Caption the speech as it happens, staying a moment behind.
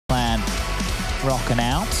rocking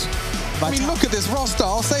out. I mean, look at this roster.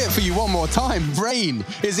 I'll say it for you one more time. Rain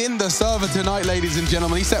is in the server tonight, ladies and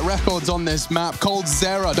gentlemen. He set records on this map. Cold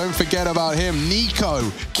Zera, don't forget about him.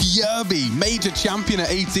 Nico, Kirby, major champion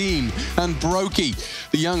at 18. And Brokey,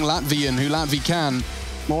 the young Latvian who Latvia can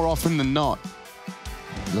more often than not.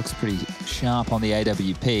 Looks pretty sharp on the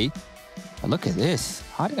AWP. But look at this.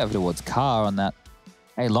 Hiding over towards Car on that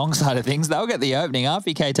A-long side of things. They'll get the opening.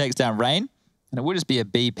 RPK takes down Rain. And it will just be a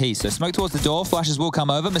BP. So smoke towards the door. Flashes will come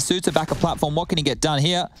over. Masuta back a platform. What can he get done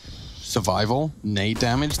here? Survival. Nade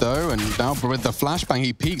damage, though. And now with the flashbang,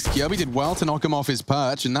 he peeks. Kirby did well to knock him off his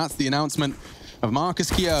perch. And that's the announcement of Marcus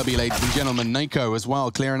Kirby, ladies and gentlemen. Nico as well.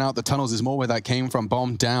 Clearing out the tunnels is more where that came from.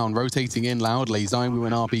 Bomb down. Rotating in loudly. ZywOo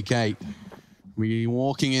and RPK. We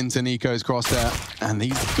walking into Nico's crosshair, and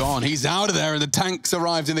he's gone. He's out of there, and the tanks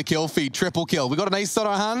arrived in the kill feed. Triple kill. We got an ace on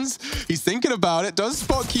our hands. He's thinking about it. Does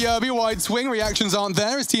spot Kirby. Wide swing. Reactions aren't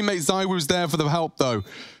there. His teammate ZywOo's there for the help, though.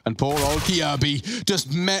 And poor old Kirby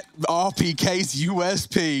just met RPK's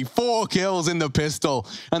USP. 4 kills in the pistol,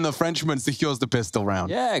 and the Frenchman secures the pistol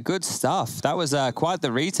round. Yeah, good stuff. That was quite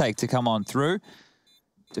the retake to come on through.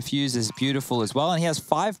 Defuse is beautiful as well, and he has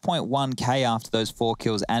 5.1k after those 4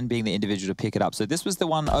 kills and being the individual to pick it up. So this was the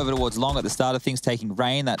one over towards Long at the start of things, taking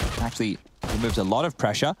Rain. That actually removed a lot of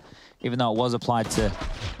pressure, even though it was applied to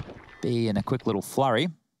B in a quick little flurry.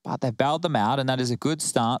 But they bailed them out, and that is a good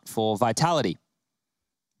start for Vitality.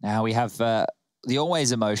 Now we have the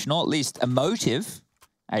always emotional, at least emotive,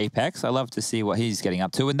 Apex. I love to see what he's getting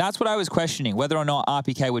up to, and that's what I was questioning, whether or not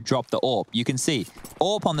RPK would drop the AWP. You can see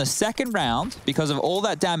AWP on the second round, because of all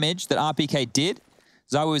that damage that RPK did,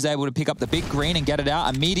 ZywOo was able to pick up the big green and get it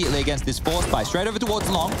out immediately against this force buy. Straight over towards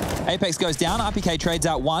Long. Apex goes down. RPK trades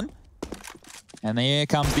out 1. And here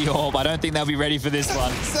comes the AWP. I don't think they'll be ready for this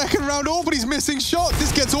one. Second round AWP, but he's missing shots.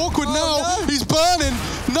 This gets awkward now. No. He's burning.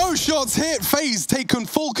 No shots hit. FaZe taken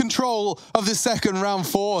full control of the second round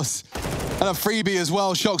force. And a freebie as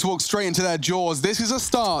well. Shocks walk straight into their jaws. This is a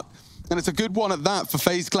start, and it's a good one at that for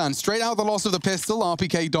FaZe Clan. Straight out the loss of the pistol,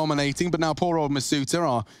 RPK dominating, but now poor old Masuta,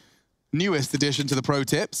 our newest addition to the pro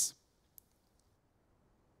tips.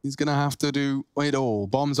 He's going to have to do it all.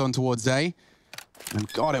 Bombs on towards A.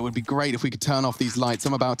 And God, it would be great if we could turn off these lights.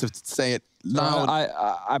 I'm about to say it loud.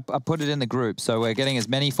 I put it in the group, so we're getting as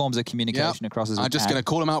many forms of communication across as we can. I'm just going to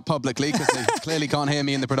call them out publicly because they clearly can't hear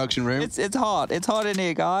me in the production room. It's hot. It's hot in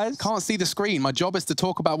here, guys. Can't see the screen. My job is to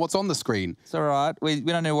talk about what's on the screen. It's all right. We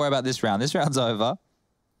don't need to worry about this round. This round's over.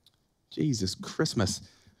 Jesus Christmas.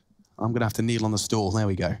 I'm going to have to kneel on the stool. There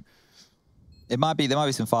we go. There might be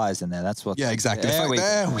some fires in there. That's what. Yeah, exactly. There we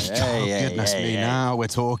go. Goodness me. Now we're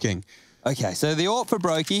talking. Okay, so the AWP for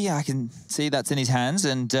Brokey, I can see that's in his hands,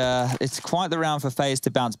 and it's quite the round for FaZe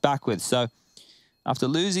to bounce back with. So after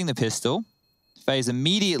losing the pistol, FaZe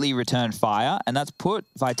immediately returned fire, and that's put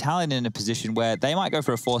Vitality in a position where they might go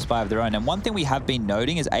for a force buy of their own. And one thing we have been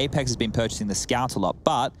noting is Apex has been purchasing the Scout a lot,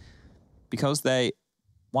 but because they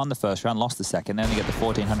won the first round, lost the second, they only get the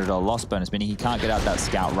 $1,400 loss bonus, meaning he can't get out that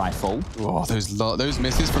Scout rifle. Oh, those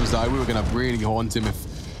misses from ZywOo are going to really haunt him if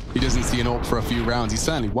he doesn't see an AWP for a few rounds. He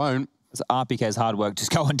certainly won't. It's RPK's hard work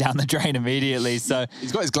just going down the drain immediately. So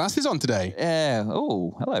he's got his glasses on today. Yeah.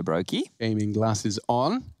 Oh, hello, Brokey. Gaming glasses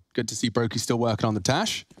on. Good to see Brokey still working on the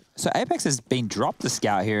Tash. So Apex has been dropped the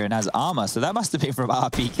Scout here and has armor, so that must have been from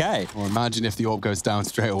RPK. Well, imagine if the AWP goes down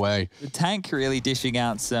straight away. The tank really dishing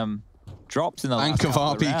out some drops in the last couple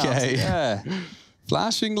of RPK. Yeah.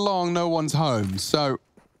 Flashing Long, no one's home. So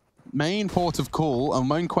main port of call and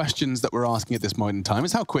main questions that we're asking at this moment in time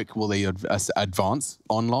is how quick will they advance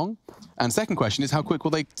on Long? And second question is how quick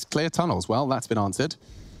will they clear tunnels? Well, that's been answered.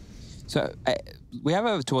 So we have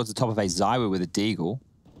over towards the top of a ZywOo with a Deagle.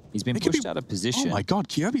 He's been pushed out of position. Oh my God,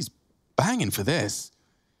 Kirby's banging for this.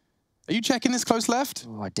 Are you checking this close left?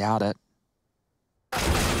 Oh, I doubt it.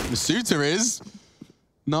 Masuta is.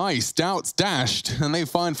 Nice, Doubt's dashed, and they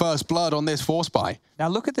find first blood on this force buy. Now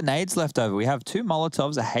look at the nades left over. We have 2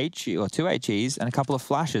 Molotovs, a HE, or 2 HEs, and a couple of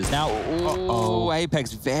flashes. Now,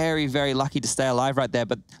 Apex very, very lucky to stay alive right there,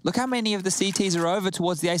 but look how many of the CTs are over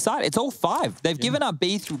towards the A side. It's all 5. They've given up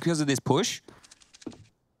B because of this push.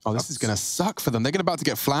 Oh, this is going to suck for them. They're about to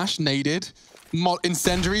get flash, naded,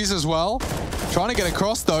 incendiaries as well. Trying to get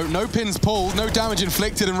across, though. No pins pulled, no damage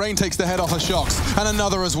inflicted, and Rain takes the head off her shocks. And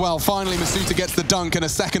another as well. Finally, Masuta gets the dunk and a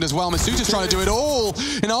second as well. Masuta's trying to do it all.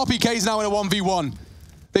 And RPK's now in a 1v1.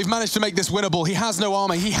 They've managed to make this winnable. He has no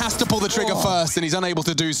armor. He has to pull the trigger first, and he's unable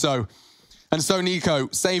to do so. And so Nico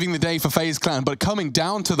saving the day for FaZe Clan, but coming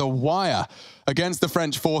down to the wire against the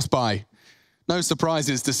French force buy. No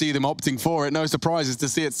surprises to see them opting for it. No surprises to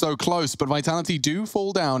see it so close, but Vitality do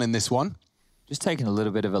fall down in this one. Just taking a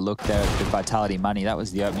little bit of a look there at the Vitality money. That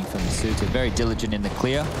was the opening from Masuta. Very diligent in the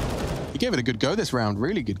clear. He gave it a good go this round.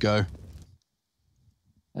 Really good go.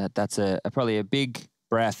 That's probably a big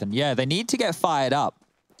breath. And yeah, they need to get fired up.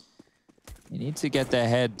 They need to get their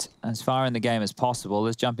head as far in the game as possible.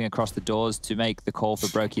 There's jumping across the doors to make the call for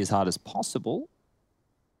Brokey as hard as possible.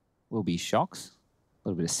 Will be shocks. A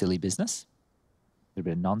little bit of silly business. A little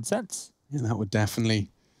bit of nonsense. Yeah, that would definitely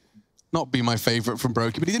not be my favorite from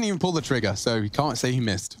Brokey, but he didn't even pull the trigger, so you can't say he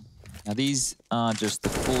missed. Now these are just the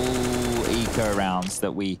full eco rounds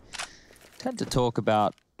that we tend to talk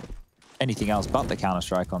about anything else but the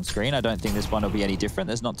Counter-Strike on screen. I don't think this one will be any different.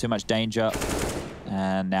 There's not too much danger.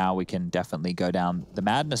 And now we can definitely go down the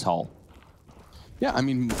madness hole. Yeah, I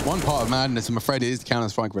mean, one part of madness, I'm afraid it is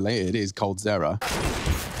Counter-Strike related, is coldzera.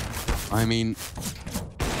 I mean,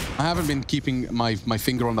 I haven't been keeping my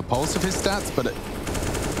finger on the pulse of his stats, but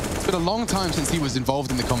it's been a long time since he was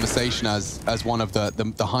involved in the conversation as one of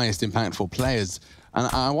the highest impactful players. And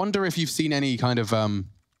I wonder if you've seen any kind of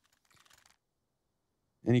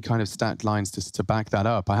stat lines to back that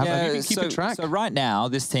up. I haven't. Have you been keeping track? So right now,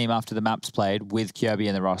 this team, after the map's played with Kirby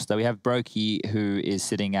in the roster, we have Brokey, who is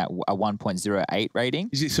sitting at a 1.08 rating.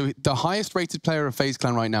 So the highest rated player of FaZe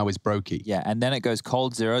Clan right now is Brokey. Yeah, and then it goes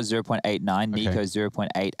coldzera, 0.89, Nico,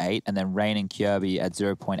 0.88, and then Rain and Kirby at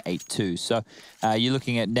 0.82. So you're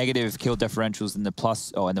looking at negative kill differentials in the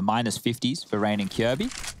plus or in the minus 50s for Rain and Kirby.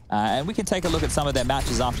 And we can take a look at some of their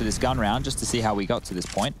matches after this gun round just to see how we got to this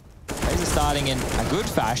point. FaZe are starting in a good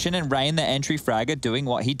fashion, and Rain, the entry fragger, doing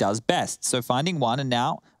what he does best. So finding one, and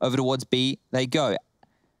now over towards B they go.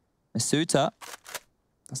 Masuta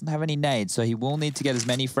doesn't have any nades, so he will need to get as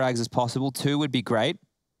many frags as possible. 2 would be great.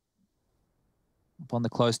 Up on the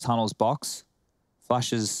close tunnels box.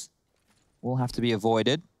 Flushes will have to be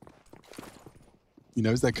avoided. He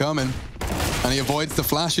knows they're coming, and he avoids the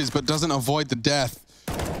flashes, but doesn't avoid the death.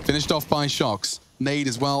 Finished off by Shocks. Nade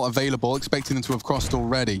as well available, expecting them to have crossed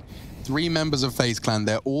already. 3 members of FaZe Clan,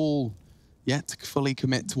 they're all yet to fully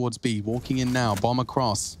commit towards B. Walking in now, bomb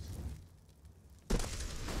across.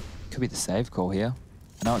 Could be the save call here.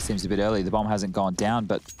 I know it seems a bit early, the bomb hasn't gone down,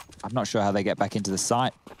 but I'm not sure how they get back into the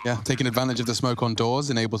site. Yeah, taking advantage of the smoke on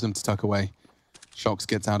doors enables him to tuck away. Shocks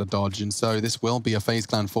gets out of dodge, and so this will be a FaZe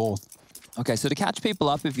Clan 4th. Okay, so to catch people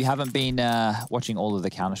up, if you haven't been watching all of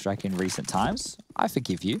the Counter-Strike in recent times, I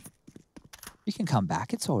forgive you. You can come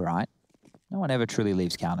back, it's all right. No one ever truly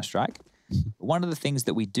leaves Counter-Strike. One of the things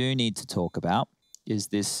that we do need to talk about is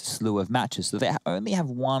this slew of matches. So they only have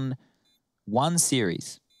one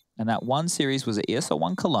series, and that one series was at ESL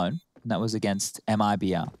 1 Cologne, and that was against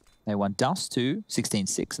MIBR. They won Dust2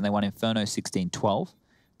 16-6, and they won Inferno 16-12.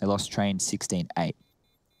 They lost Train 16-8.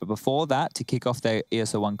 But before that, to kick off their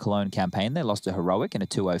ESL 1 Cologne campaign, they lost to Heroic in a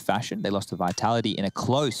 2-0 fashion. They lost to Vitality in a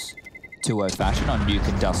close 2-0 fashion on Nuke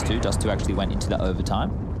and Dust2. Dust2 actually went into the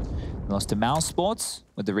overtime. They lost to Mouse Sports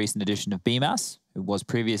with the recent addition of BMAS, who was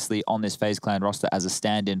previously on this FaZe Clan roster as a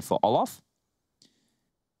stand-in for Olof.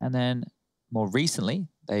 And then more recently,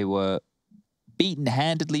 they were beaten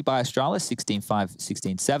handedly by Astralis 16-5,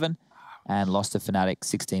 16-7, and lost to Fnatic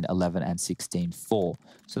 16-11 and 16-4.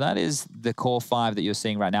 So that is the core 5 that you're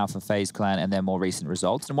seeing right now from FaZe Clan and their more recent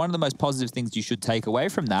results. And one of the most positive things you should take away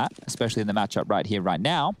from that, especially in the matchup right here, right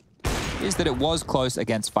now, is that it was close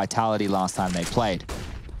against Vitality last time they played.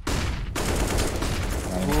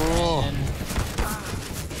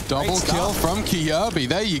 Double kill from Kirby.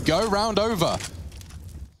 There you go, round over.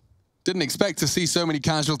 Didn't expect to see so many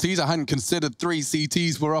casualties. I hadn't considered 3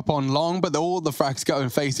 CTs were up on long, but all the frags going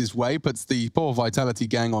FaZe's way puts the poor Vitality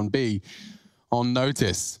gang on B on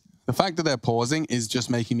notice. The fact that they're pausing is just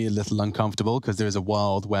making me a little uncomfortable because there is a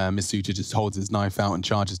world where Masuta just holds his knife out and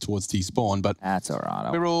charges towards T-spawn, but that's all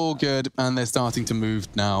right. We're all good, and they're starting to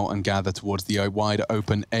move now and gather towards the wide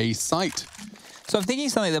open A site. So I'm thinking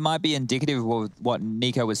something that might be indicative of what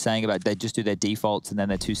Nico was saying about they just do their defaults and then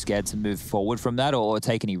they're too scared to move forward from that or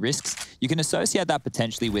take any risks. You can associate that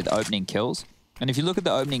potentially with opening kills. And if you look at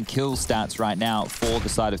the opening kill stats right now for the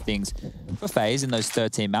side of things for FaZe in those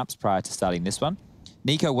 13 maps prior to starting this one,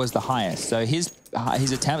 Nico was the highest. So his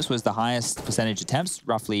attempts was the highest percentage attempts,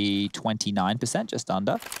 roughly 29%, just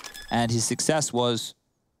under. And his success was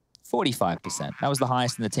 45%. That was the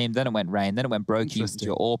highest in the team. Then it went Rain, then it went Brokey,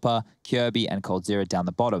 Orpa, Kirby, and coldzera down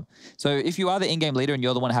the bottom. So if you are the in-game leader and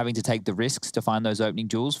you're the one having to take the risks to find those opening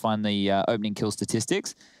duels, find the opening kill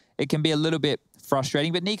statistics, it can be a little bit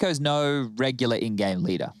frustrating, but Nico's no regular in-game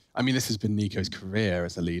leader. I mean, this has been Nico's career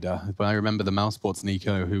as a leader. But I remember the Mouse Sports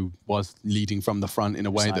Nico who was leading from the front in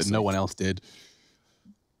a way that no one else did.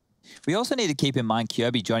 We also need to keep in mind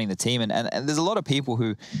Kirby joining the team, and there's a lot of people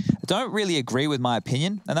who don't really agree with my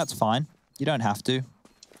opinion, and that's fine. you don't have to.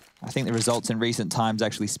 I think the results in recent times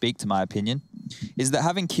actually speak to my opinion, is that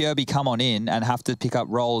having Kirby come on in and have to pick up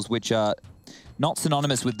roles which are not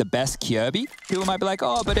synonymous with the best Kirby, people might be like,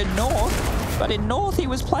 oh, but in North he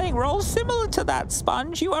was playing roles similar to that,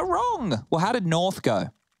 Sponge, you are wrong. Well, how did North go?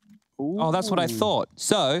 Ooh. Oh, that's what I thought.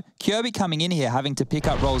 So, Kirby coming in here having to pick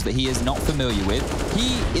up roles that he is not familiar with.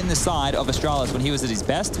 He, in the side of Astralis, when he was at his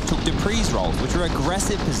best, took Dupree's roles, which were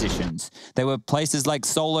aggressive positions. They were places like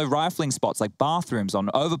solo rifling spots, like bathrooms on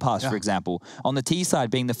Overpass, for example. On the T side,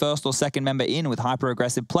 being the first or second member in with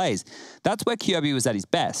hyper-aggressive plays. That's where Kirby was at his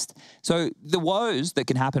best. So, the woes that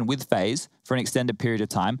can happen with FaZe for an extended period of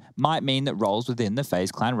time might mean that roles within the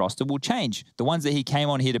FaZe clan roster will change. The ones that he came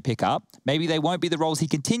on here to pick up, maybe they won't be the roles he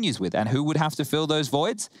continues with. And who would have to fill those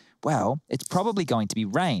voids? Well, it's probably going to be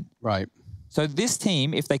Rain. Right. So this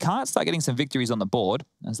team, if they can't start getting some victories on the board,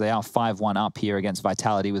 as they are 5-1 up here against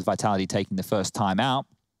Vitality, with Vitality taking the first time out,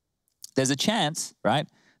 there's a chance, right,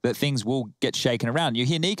 that things will get shaken around. You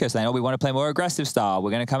hear Nico saying, oh, we want to play more aggressive style.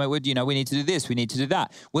 We're going to come up with, you know, we need to do this, we need to do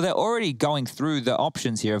that. Well, they're already going through the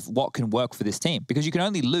options here of what can work for this team, because you can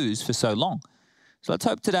only lose for so long. So let's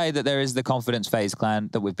hope today that there is the confidence FaZe clan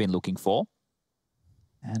that we've been looking for.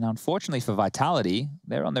 And unfortunately for Vitality,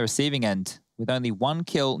 they're on the receiving end with only 1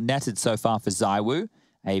 kill netted so far for ZywOo,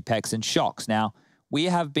 Apex, and Shox. Now, we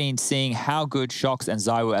have been seeing how good Shox and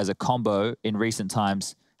ZywOo as a combo in recent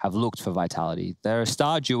times have looked for Vitality. They're a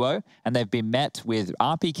star duo, and they've been met with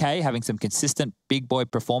RPK having some consistent big boy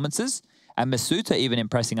performances, and Masuta even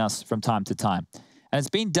impressing us from time to time. And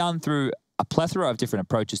it's been done through a plethora of different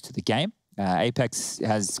approaches to the game. Apex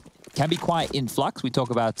can be quite in flux. We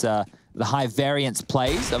talk about the high variance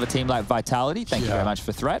plays of a team like Vitality. Thank you very much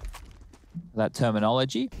for Threat, that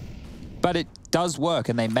terminology. But it does work,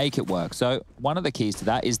 and they make it work. So one of the keys to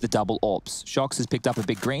that is the double AWPs. Shox has picked up a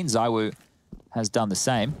big green. ZywOo has done the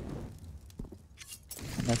same.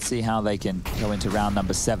 And let's see how they can go into round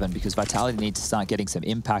number 7, because Vitality needs to start getting some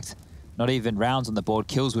impact. Not even rounds on the board.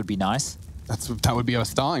 Kills would be nice. That would be our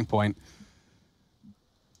starting point.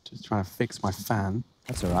 Just trying to fix my fan.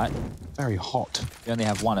 That's all right. Very hot. You only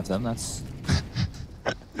have 1 of them. That's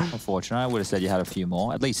unfortunate. I would have said you had a few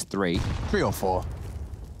more. At least 3. 3 or 4. I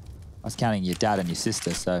was counting your dad and your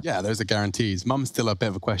sister, so... Yeah, those are guarantees. Mum's still a bit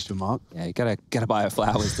of a question mark. Yeah, you gotta buy her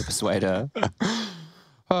flowers to persuade her.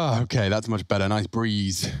 Oh, okay, that's much better. Nice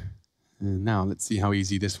breeze. And now let's see how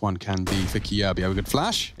easy this one can be for Kirby. Have a good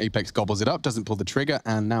flash. Apex gobbles it up, doesn't pull the trigger,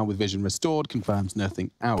 and now with vision restored, confirms nothing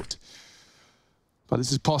out. But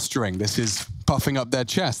this is posturing. This is puffing up their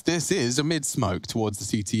chest. This is a mid-smoke towards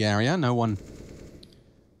the CT area. No one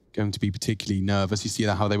going to be particularly nervous. You see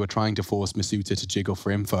how they were trying to force Masuta to jiggle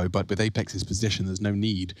for info, but with Apex's position, there's no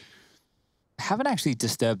need. Haven't actually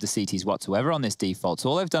disturbed the CTs whatsoever on this default. So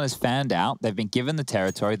all they've done is fanned out. They've been given the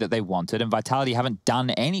territory that they wanted, and Vitality haven't done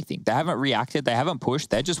anything. They haven't reacted. They haven't pushed.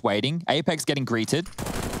 They're just waiting. Apex getting greeted.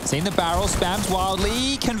 Seen the barrel, spams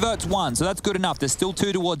wildly, converts 1. So that's good enough. There's still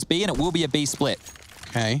 2 towards B, and it will be a B split.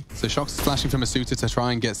 Okay, so Shox is flashing from Masuta to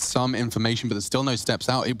try and get some information, but there's still no steps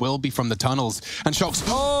out. It will be from the tunnels. And Shox,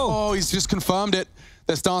 oh, he's just confirmed it.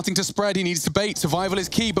 They're starting to spread. He needs to bait. Survival is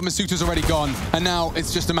key, but Masuta's already gone. And now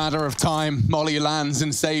it's just a matter of time. Molly lands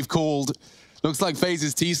and save called. Looks like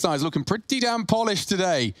FaZe's T-side is looking pretty damn polished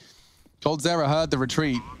today. coldzera heard the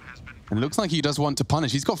retreat. And it looks like he does want to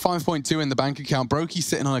punish. He's got 5.2 in the bank account. Broky's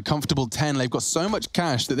sitting on a comfortable 10. They've got so much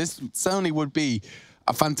cash that this certainly would be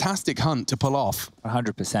a fantastic hunt to pull off.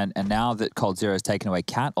 100%. And now that coldzera has taken away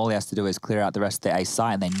Cat, all he has to do is clear out the rest of the A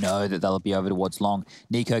site, and they know that they'll be over towards long.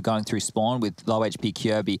 Nico going through spawn with low HP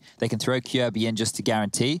Kirby. They can throw Kirby in just to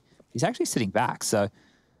guarantee. He's actually sitting back, so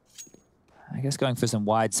I guess going for some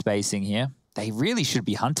wide spacing here. They really should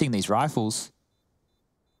be hunting these rifles.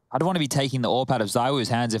 I don't want to be taking the AWP out of ZywOo's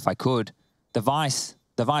hands if I could. The Vice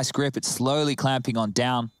grip, it's slowly clamping on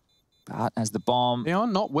down. But as the bomb... They are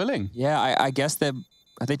not willing. Yeah, I guess they're...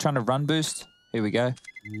 Are they trying to run boost? Here we go.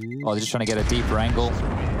 Oh, they're just trying to get a deeper angle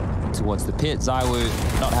towards the pit.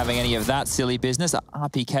 ZywOo not having any of that silly business.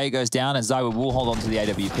 RPK goes down, and ZywOo will hold on to the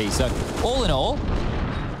AWP. So, all in all,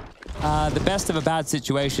 the best of a bad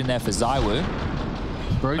situation there for ZywOo.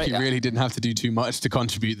 Broky really didn't have to do too much to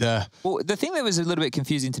contribute there. Well, the thing that was a little bit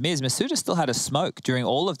confusing to me is Masuta still had a smoke during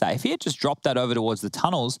all of that. If he had just dropped that over towards the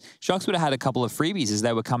tunnels, Shox would have had a couple of freebies as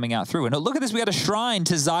they were coming out through. And look at this, we had a shrine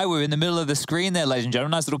to ZywOo in the middle of the screen there, ladies and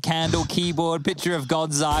gentlemen. Nice little candle, keyboard, picture of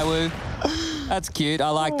God ZywOo. That's cute. I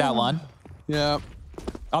like that one. Yeah.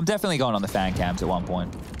 I'm definitely going on the fan cams at one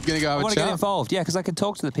point. You're going to go have a chat? I want to get involved, yeah, because I can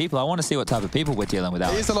talk to the people. I want to see what type of people we're dealing with.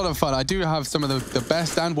 It's a lot of fun. I do have some of the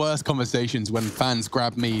best and worst conversations when fans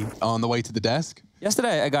grab me on the way to the desk.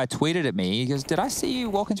 Yesterday, a guy tweeted at me. He goes, "Did I see you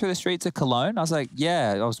walking through the streets of Cologne?" I was like,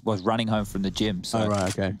 "Yeah, I was running home from the gym." So oh, right,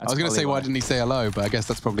 okay. I was going to say, why didn't he say hello? But I guess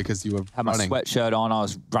that's probably because you were had my running. sweatshirt on. I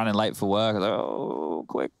was running late for work. I was like, "Oh,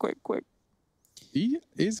 quick, quick, quick." He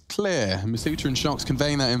is clear. Masuta and Shox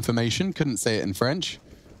conveying that information. Couldn't say it in French.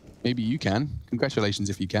 Maybe you can.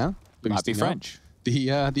 Congratulations if you can. Might be French.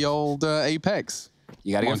 The old Apex.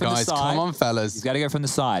 You got to go from guys, the side. Come on, fellas. You got to go from the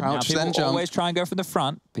side. Crouch, now, then people jump. always try and go from the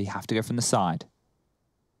front, but you have to go from the side.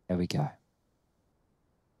 There we go.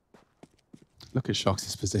 Look at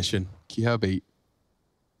Shox's position. Kirby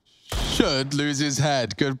should lose his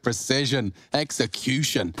head. Good precision.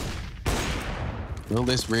 Execution. Will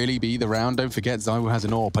this really be the round? Don't forget, Zywu has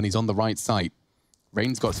an AWP and he's on the right side.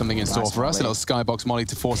 Rain's got something in store for us. A little skybox molly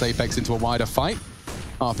to force Apex into a wider fight.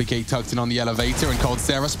 RPK tucked in on the elevator and Cold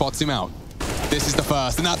Sarah spots him out. This is the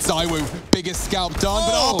first, and that's Zywu. Biggest scalp done,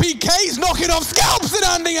 but RPK's knocking off scalps and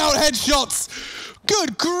handing out headshots.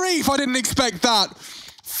 Good grief, I didn't expect that.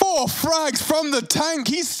 4 frags from the tank.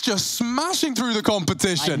 He's just smashing through the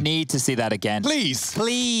competition. I need to see that again. Please.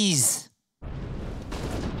 Please.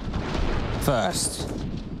 First.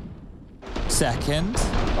 Second.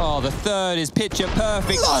 Oh, the third is picture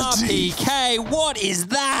perfect. Bloody. RPK, what is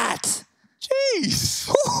that? Jeez.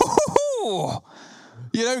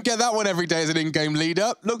 You don't get that one every day as an in-game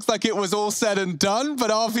leader. Looks like it was all said and done,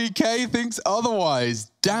 but RPK thinks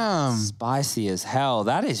otherwise. Damn. Spicy as hell.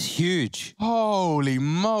 That is huge. Holy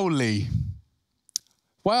moly.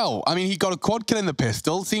 Well, I mean, he got a quad kill in the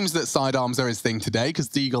pistol. Seems that sidearms are his thing today because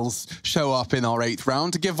Deagles show up in our 8th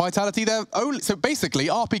round to give Vitality their only... So basically,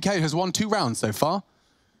 RPK has won 2 rounds so far.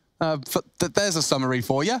 There's a summary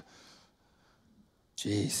for you.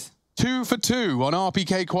 Jeez. 2 for 2 on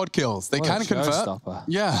RPK quad kills. They can convert. Showstopper.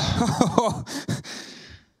 Yeah.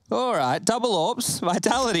 All right, double AWPs,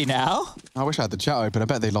 Vitality now. I wish I had the chat open. I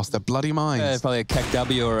bet they lost their bloody minds. Probably a Keck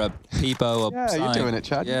W or a Peepo or yeah, something. you're doing it,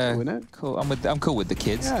 Chad. Yeah, you're doing it. Cool. I'm cool with the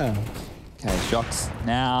kids. Yeah. Okay, Shox.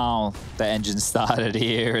 Now the engine started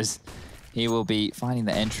here as he will be finding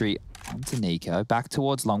the entry onto Nico. Back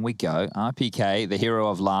towards long we go. RPK, the hero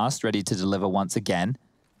of last, ready to deliver once again.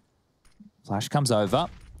 Flash comes over.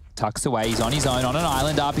 Tucks away. He's on his own on an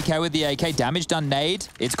island. RPK with the AK. Damage done. Nade.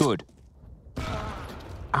 It's good.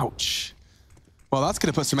 Ouch. Well, that's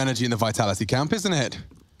going to put some energy in the Vitality camp, isn't it?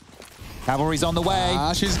 Cavalry's on the way.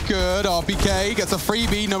 Ash is good. RPK gets a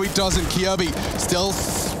freebie. No, he doesn't. Kirby still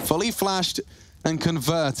fully flashed and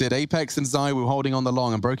converted. Apex and Zywu holding on the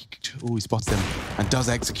long. And Brokey, oh, he spots him and does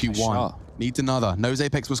execute one. Shot. Needs another. Knows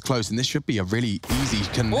Apex was close, and this should be a really easy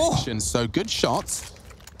connection. So good shots.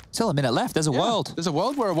 Still a minute left. There's a world. There's a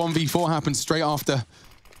world where a 1v4 happens straight after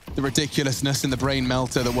the ridiculousness and the brain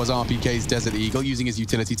melter that was RPK's Desert Eagle, using his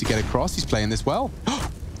utility to get across. He's playing this well.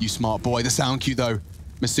 You smart boy. The sound cue, though.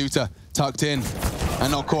 Masuta tucked in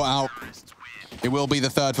and not caught out. It will be the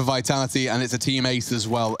 3rd for Vitality, and it's a team ace as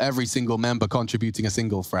well. Every single member contributing a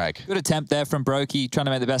single frag. Good attempt there from Brokey, trying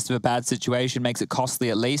to make the best of a bad situation. Makes it costly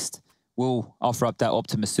at least. We'll offer up that AWP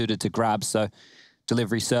to Masuta to grab, so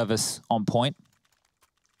delivery service on point.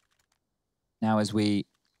 Now as we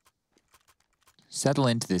settle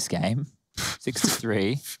into this game,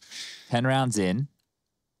 6-3, 10 rounds in.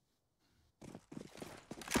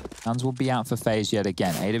 Guns will be out for FaZe yet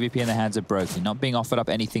again. AWP in the hands of Brokey, not being offered up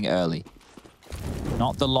anything early.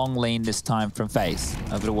 Not the long lean this time from FaZe.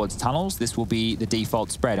 Over towards tunnels, this will be the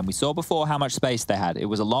default spread. And we saw before how much space they had. It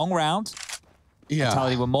was a long round. Yeah.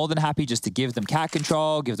 Vitality were more than happy just to give them cat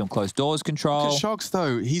control, give them closed doors control. Look at Shox,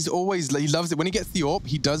 though. He loves it. When he gets the AWP,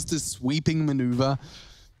 he does the sweeping maneuver,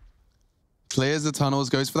 clears the tunnels,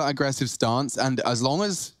 goes for that aggressive stance. And as long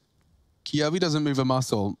as Kirby doesn't move a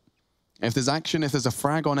muscle, if there's action, if there's a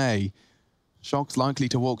frag on A, Shox likely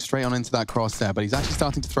to walk straight on into that crosshair, but he's actually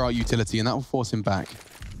starting to throw out utility, and that will force him back.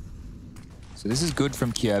 So this is good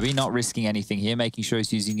from Kirby, not risking anything here, making sure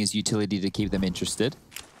he's using his utility to keep them interested.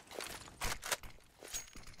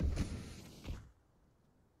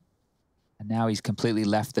 And now he's completely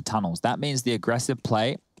left the tunnels. That means the aggressive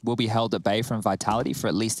play will be held at bay from Vitality for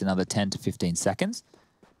at least another 10 to 15 seconds.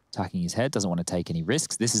 Tucking his head, doesn't want to take any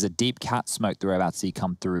risks. This is a deep cat smoke that we're about to see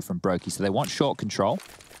come through from Brokey, so they want short control.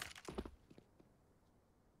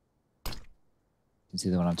 You can see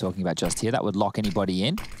the one I'm talking about just here. That would lock anybody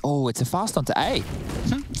in. Oh, it's a fast onto A.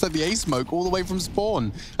 It's like the A smoke all the way from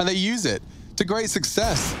spawn, and they use it to great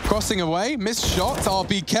success. Crossing away, missed shot.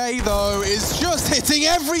 RPK, though, is just hitting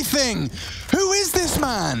everything. Who is this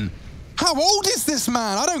man? How old is this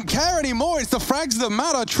man? I don't care anymore. It's the frags that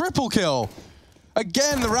matter. Triple kill.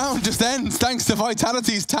 Again, the round just ends thanks to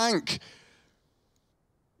Vitality's tank.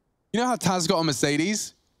 You know how Taz got a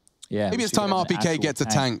Mercedes? Yeah. Maybe it's time RPK gets a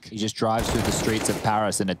tank. He just drives through the streets of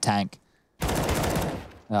Paris in a tank.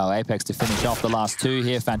 Oh, Apex to finish off the last two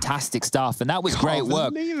here. Fantastic stuff. And that was great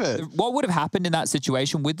work. What would have happened in that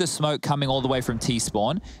situation with the smoke coming all the way from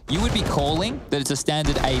T-spawn? You would be calling that it's a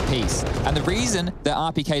standard A piece. And the reason that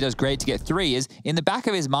RPK does great to get 3 is in the back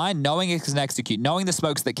of his mind, knowing it can execute, knowing the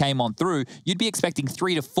smokes that came on through, you'd be expecting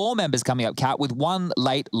 3 to 4 members coming up cat with 1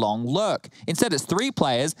 late long lurk. Instead, it's 3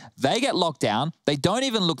 players. They get locked down. They don't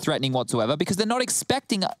even look threatening whatsoever because they're not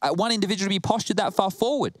expecting one individual to be postured that far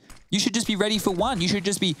forward. You should just be ready for one. You should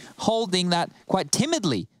just be holding that quite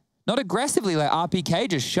timidly, not aggressively like RPK,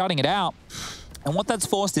 just shutting it out. And what that's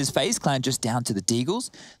forced is FaZe Clan just down to the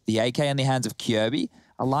Deagles, the AK in the hands of Kirby,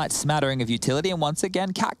 a light smattering of utility, and once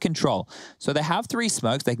again, cat control. So they have 3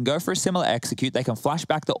 smokes. They can go for a similar execute. They can flash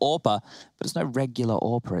back the AWPer, but it's no regular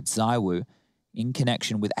AWPer. It's ZywOo in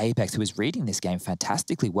connection with Apex, who is reading this game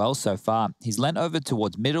fantastically well so far. He's lent over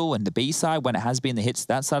towards middle and the B side when it has been the hits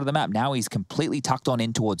that side of the map. Now he's completely tucked on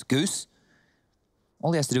in towards Goose.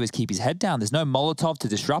 All he has to do is keep his head down. There's no Molotov to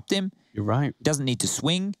disrupt him. You're right. He doesn't need to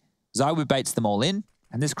swing. ZywOo baits them all in,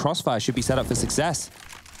 and this crossfire should be set up for success.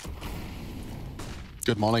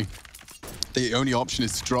 Good molly. The only option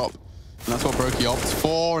is to drop. And that's what Brokey opts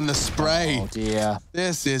for in the spray. Oh, dear.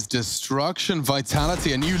 This is destruction,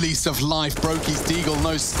 vitality, a new lease of life. Brokey's Deagle,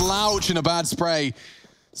 no slouch in a bad spray.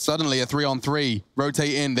 Suddenly a 3-on-3.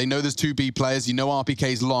 Rotate in. They know there's 2 B players. You know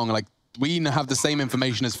RPK's long. Like, we have the same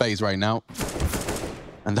information as FaZe right now.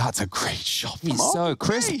 And that's a great shot. He's so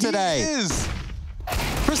crisp today. He is.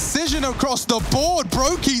 Precision across the board.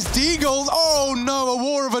 Brokey's Deagle. Oh, no. A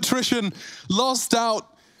war of attrition. Lost out.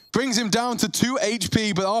 Brings him down to 2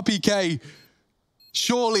 HP, but RPK,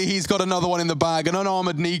 surely he's got another one in the bag. An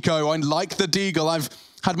unarmored Nico. I like the Deagle. I've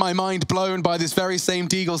had my mind blown by this very same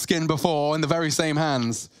Deagle skin before in the very same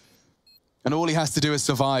hands. And all he has to do is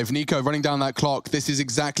survive. Nico running down that clock. This is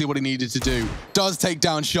exactly what he needed to do. Does take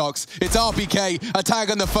down Shox. It's RPK. A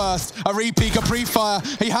tag on the first. A re-peek, a pre-fire.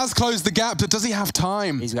 He has closed the gap, but does he have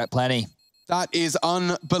time? He's got plenty. That is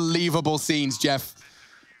unbelievable scenes, Jeff.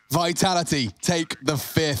 Vitality take the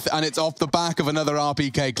 5th, and it's off the back of another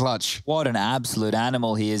RPK clutch. What an absolute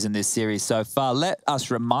animal he is in this series so far. Let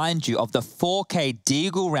us remind you of the 4K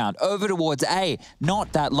Deagle round over towards A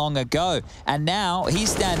not that long ago. And now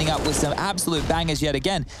he's standing up with some absolute bangers yet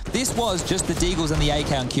again. This was just the Deagles and the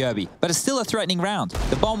AK on Kirby, but it's still a threatening round.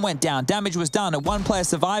 The bomb went down, damage was done, and 1 player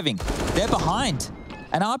surviving. They're behind,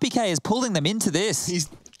 and RPK is pulling them into this. He's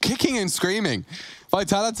kicking and screaming.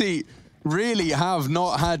 Vitality really have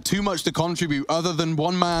not had too much to contribute other than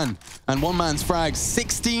 1 man and 1 man's frag.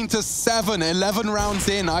 16-7, 11 rounds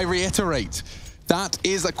in, I reiterate. That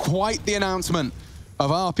is quite the announcement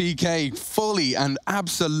of RPK fully and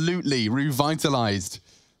absolutely revitalized.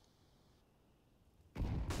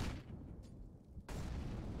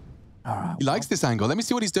 All right, he likes this angle. Let me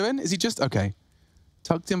see what he's doing. Is he just, okay.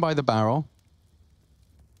 Tucked in by the barrel.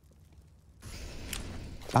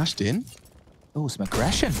 Flashed in. Oh, some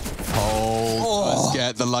aggression. Let's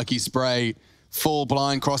get the lucky spray. Full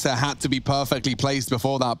blind crosshair had to be perfectly placed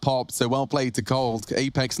before that popped, so well played to Cold.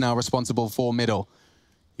 Apex now responsible for middle.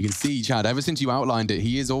 You can see, Chad, ever since you outlined it,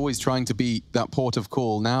 he is always trying to be that port of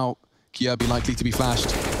call. Now, Kirby likely to be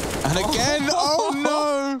flashed. And again,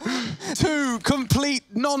 oh no! 2 complete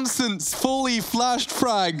nonsense, fully flashed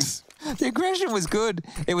frags. The aggression was good.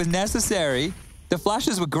 It was necessary. The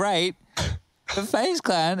flashes were great. The FaZe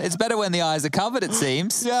Clan, it's better when the eyes are covered, it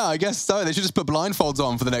seems. Yeah, I guess so. They should just put blindfolds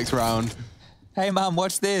on for the next round. Hey, Mum,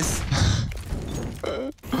 watch this.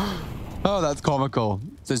 Oh, that's comical.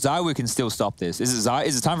 So ZywOo can still stop this. Is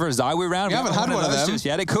it time for a ZywOo round? We haven't had one of them just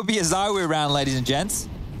yet. It could be a ZywOo round, ladies and gents.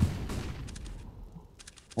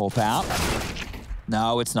 Warp out.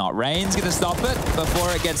 No, it's not. Rain's going to stop it before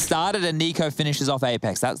it gets started, and Nico finishes off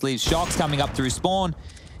Apex. That leaves Shox coming up through spawn.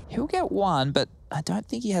 He'll get 1, but I don't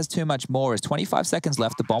think he has too much more. There's 25 seconds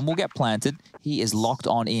left. The bomb will get planted. He is locked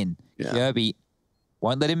on in. Yeah. Kirby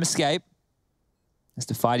won't let him escape. Has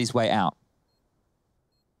to fight his way out.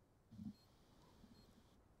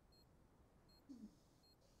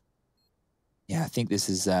 Yeah, I think this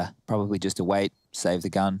is probably just a wait, save the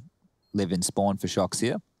gun, live in spawn for Shox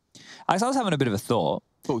here. I was having a bit of a thought.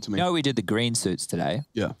 Talk to me. You know, we did the green suits today.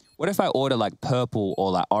 Yeah. What if I order like purple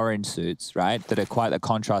or like orange suits, right? That are quite a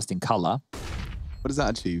contrasting color. What does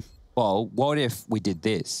that achieve? Well, what if we did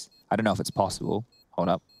this? I don't know if it's possible. Hold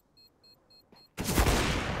up.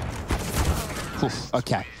 Oof,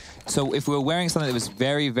 okay. So if we were wearing something that was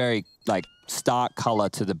very, very like stark color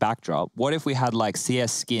to the backdrop, what if we had like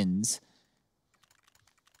CS skins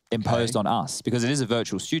imposed on us, because it is a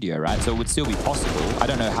virtual studio, right? So it would still be possible. I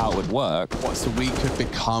don't know how it would work. What, so we could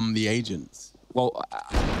become the agents? Well,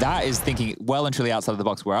 that is thinking well and truly outside of the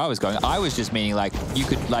box where I was going. I was just meaning like you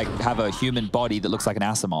could like have a human body that looks like an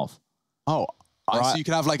Asimov. Oh, right? So you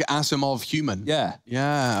could have like an Asimov human. Yeah.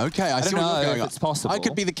 Yeah, okay. I see don't what know you're going if it's possible. I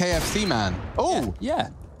could be the KFC man. Oh, yeah.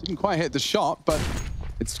 Didn't quite hit the shot, but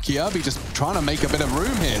it's Kirby just trying to make a bit of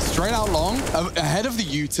room here. Straight out long, ahead of the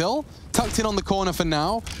util. Tucked in on the corner for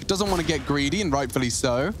now. Doesn't want to get greedy, and rightfully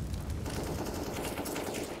so.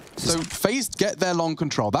 So FaZe get their long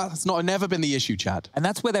control. That's never been the issue, Chad. And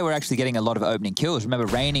that's where they were actually getting a lot of opening kills. Remember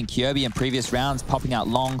Rain and Kirby in previous rounds popping out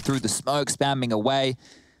long through the smoke, spamming away,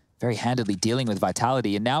 very handedly dealing with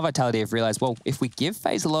Vitality. And now Vitality have realized, well, if we give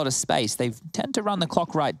FaZe a lot of space, they tend to run the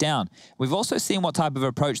clock right down. We've also seen what type of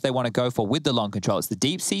approach they want to go for with the long control. It's the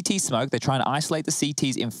deep CT smoke. They're trying to isolate the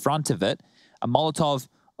CTs in front of it. A Molotov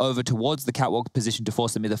over towards the catwalk position to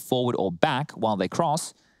force them either forward or back while they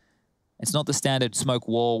cross. It's not the standard smoke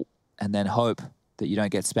wall and then hope that you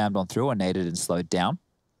don't get spammed on through or naded and slowed down.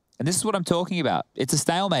 And this is what I'm talking about. It's a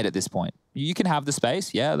stalemate at this point. You can have the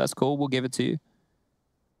space. Yeah, that's cool. We'll give it to you.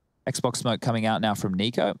 Xbox smoke coming out now from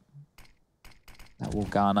Nico. That will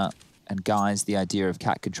garner and guise the idea of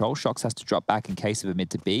cat control. Shox has to drop back in case of a mid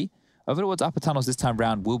to B. Over towards upper tunnels this time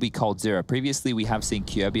round will be Cold Zero. Previously, we have seen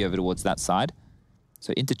Kirby over towards that side.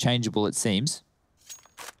 So interchangeable, it seems,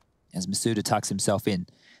 as Masuda tucks himself in.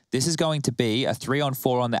 This is going to be a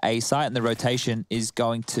 3-on-4 on the A site, and the rotation is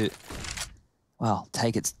going to, well,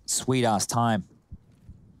 take its sweet-ass time.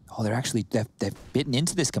 Oh, they've bitten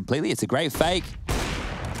into this completely. It's a great fake.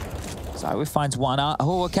 ZywOo finds one out.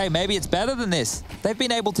 Oh, okay, maybe it's better than this. They've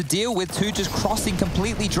been able to deal with two just crossing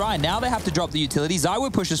completely dry. Now they have to drop the utility.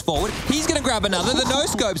 ZywOo pushes forward. He's going to grab another. The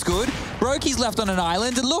no-scope's good. Brokey's left on an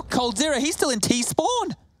island. And look, Cold Zero, he's still in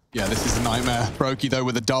T-spawn. Yeah, this is a nightmare. Brokey, though,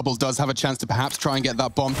 with the doubles, does have a chance to perhaps try and get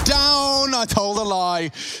that bomb down. I told a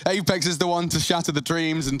lie. Apex is the one to shatter the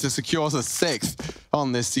dreams and to secure the 6th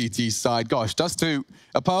on this CT side. Gosh, Dust2,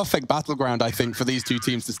 a perfect battleground, I think, for these two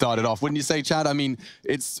teams to start it off. Wouldn't you say, Chad? I mean,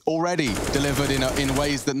 it's already delivered in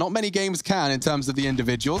ways that not many games can in terms of the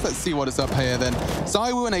individuals. Let's see what is up here, then.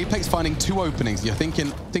 ZywOo and Apex finding 2 openings. You're thinking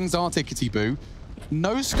things are tickety-boo.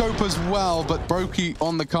 No scope as well, but Brokey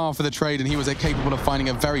on the car for the trade, and he was capable of finding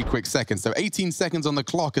a very quick second. So 18 seconds on the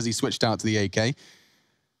clock as he switched out to the AK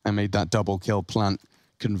and made that double kill plant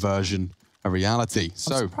conversion a reality.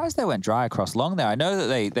 I'm surprised they went dry across long there. I know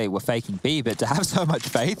that they were faking B, but to have so much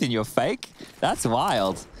faith in your fake, that's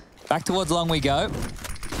wild. Back towards long we go.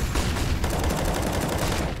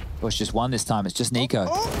 Oh, it's just one this time. It's just Nico.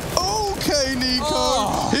 Okay, Nico.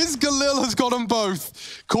 Oh. His Galil has got them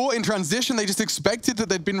both. Caught in transition, they just expected that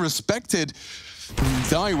they'd been respected.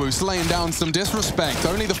 ZywOo slaying down some disrespect.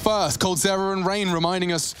 Only the first. Cold Zero and Rain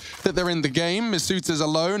reminding us that they're in the game. Misuta's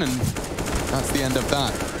alone, and that's the end of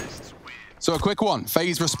that. So a quick one.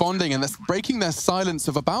 FaZe responding, and that's breaking their silence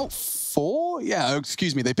of about 4? Yeah,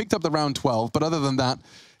 excuse me. They picked up the round 12, but other than that,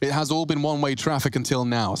 it has all been one-way traffic until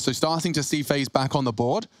now. So starting to see FaZe back on the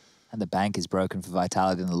board. And the bank is broken for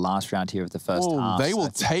Vitality in the last round here of the first half. They will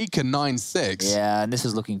take a 9-6. Yeah, and this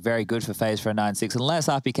is looking very good for FaZe for a 9-6, unless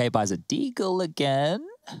RPK buys a deagle again.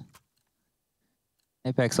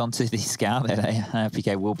 Apex onto the scout there.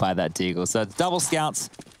 RPK will buy that deagle. So it's double scouts,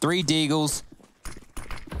 3 deagles.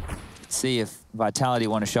 Let's see if Vitality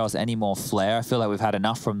want to show us any more flair. I feel like we've had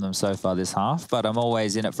enough from them so far this half, but I'm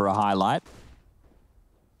always in it for a highlight.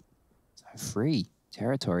 So free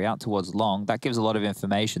territory out towards long. That gives a lot of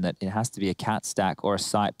information that it has to be a cat stack or a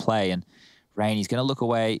site play. And Rain, he's going to look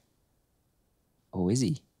away. Oh, is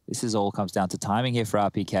he? This is all comes down to timing here for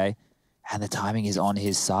RPK. And the timing is on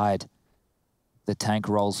his side. The tank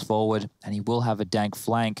rolls forward, and he will have a dank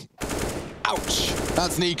flank. Ouch!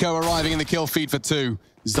 That's Nico arriving in the kill feed for 2.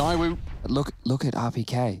 ZywOo. Look at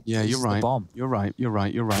RPK. Yeah, you're right. Bomb. You're right.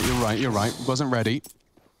 Wasn't ready.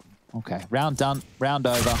 Okay, round done. Round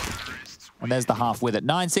over. And there's the half with it.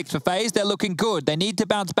 9-6 for FaZe. They're looking good. They need to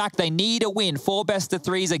bounce back. They need a win. 4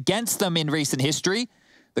 best-of-3s against them in recent history.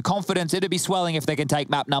 The confidence, it'll be swelling if they can take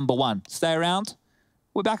map number 1. Stay around.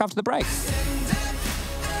 We're back after the break.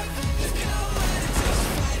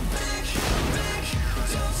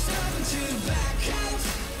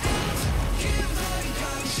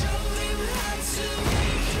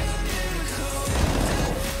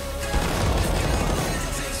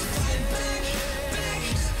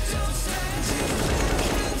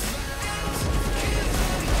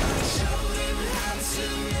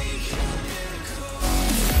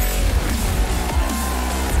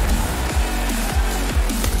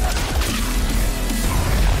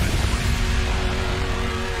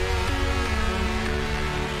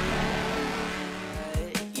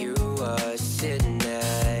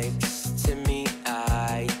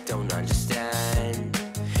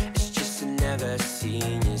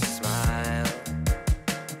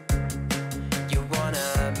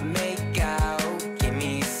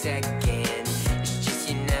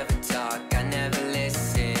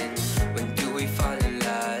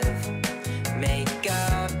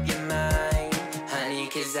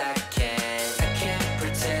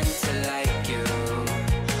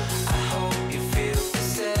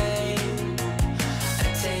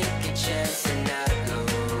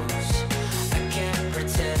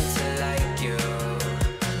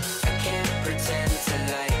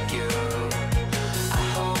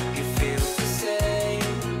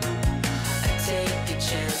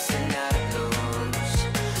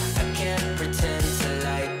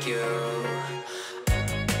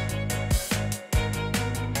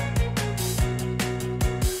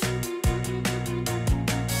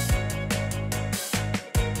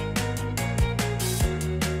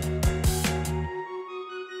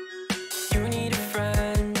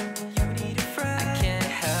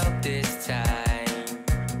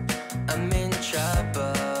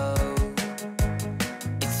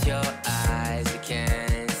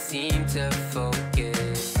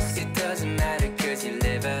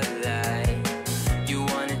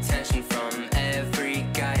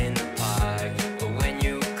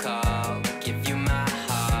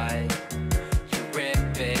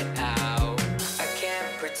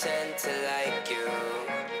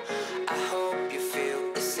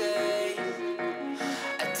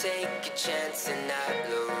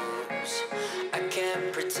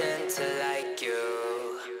 pretend to like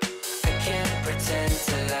you. I can't pretend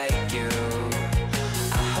to like you.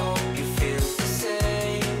 I hope you feel the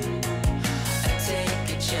same. I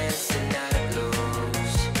take a chance and not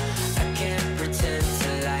lose. I can't pretend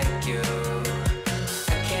to like you.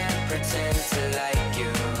 I can't pretend to like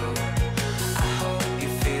you. I hope you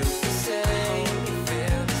feel the same.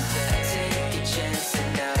 I take a chance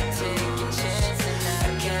and not take a chance.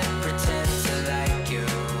 I can't pretend to like you.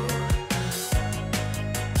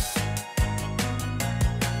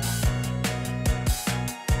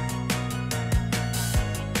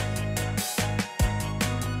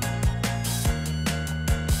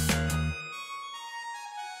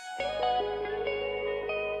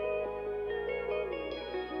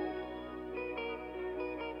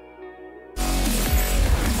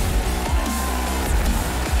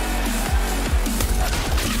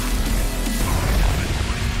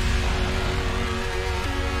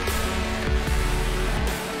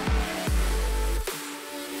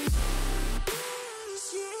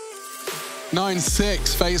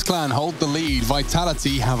 (9-6). FaZe Clan hold the lead.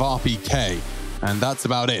 Vitality have RPK. And that's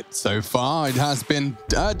about it so far. It has been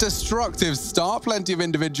a destructive start, plenty of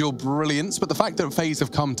individual brilliance, but the fact that FaZe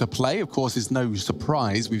have come to play, of course, is no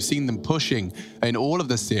surprise. We've seen them pushing in all of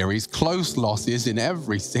the series, close losses in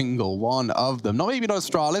every single one of them. Not maybe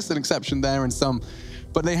Australis, an exception there in some,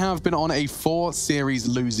 but they have been on a 4-series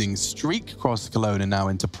losing streak across Cologne and now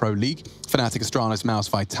into Pro League. Fnatic, Astralis, Mouse,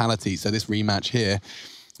 Vitality. So this rematch here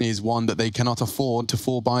is one that they cannot afford to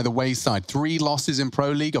fall by the wayside. 3 losses in Pro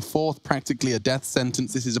League, a 4th practically a death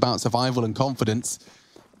sentence. This is about survival and confidence.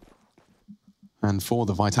 And for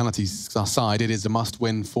the Vitality side, it is a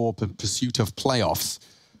must-win for pursuit of playoffs.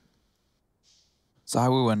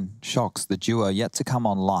 ZywOo and Shox, the duo, yet to come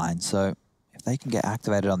online. So if they can get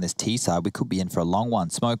activated on this T side, we could be in for a long one.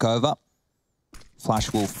 Smoke over.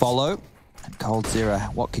 Flash will follow. And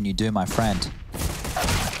coldzera, what can you do, my friend?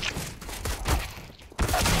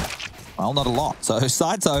 Well, not a lot. So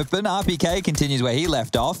side's open. RPK continues where he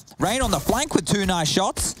left off. Rain on the flank with 2 nice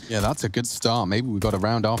shots. Yeah, that's a good start. Maybe we got a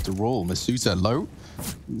round after all. Masuta low.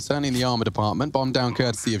 Certainly in the armor department. Bomb down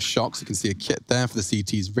courtesy of Shox. You can see a kit there for the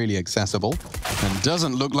CTs, really accessible. And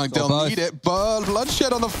doesn't look like they'll need it.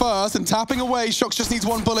 Bloodshed on the first and tapping away. Shox just needs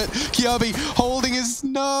 1 bullet. Kjaerbye holding his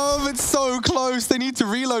nerve. It's so close. They need to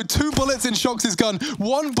reload. 2 bullets in Shox's gun.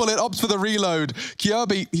 1 bullet opts for the reload.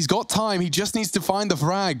 Kjaerbye, he's got time. He just needs to find the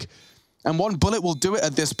frag. And 1 bullet will do it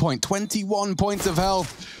at this point. 21 points of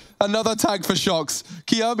health. Another tag for Shox.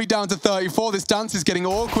 Kjaerbye down to 34. This dance is getting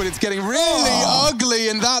awkward. It's getting really ugly,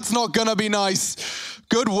 and that's not going to be nice.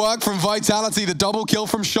 Good work from Vitality. The double kill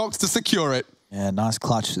from Shox to secure it. Yeah, nice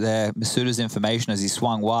clutch there. Masuta's information as he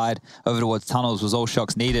swung wide over towards tunnels was all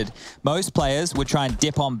Shox needed. Most players would try and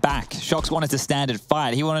dip on back. Shox wanted to stand and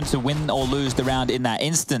fight. He wanted to win or lose the round in that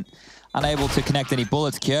instant. Unable to connect any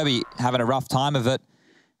bullets. Kjaerbye having a rough time of it.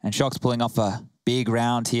 And Shox pulling off a big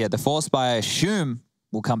round here. The force by Assume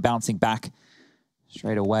will come bouncing back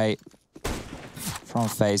straight away from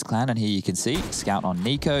FaZe Clan. And here you can see Scout on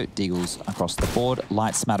Nico, Deagles across the board,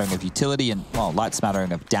 light smattering of utility and, well, light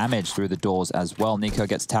smattering of damage through the doors as well. Nico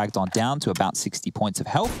gets tagged on down to about 60 points of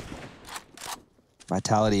health.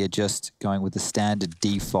 Vitality are just going with the standard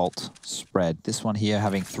default spread. This one here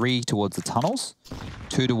having 3 towards the tunnels,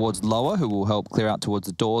 2 towards lower, who will help clear out towards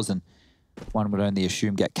the doors, and 1 would only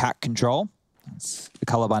Assume get cat control. That's the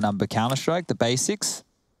color by number Counter-Strike, the basics.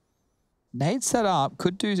 Nade set up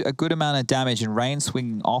could do a good amount of damage, and Rain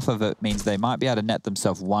swinging off of it means they might be able to net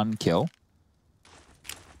themselves 1 kill.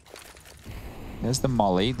 There's the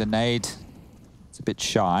molly. The nade, it's a bit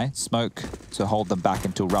shy. Smoke to hold them back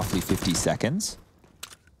until roughly 50 seconds.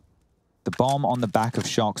 The bomb on the back of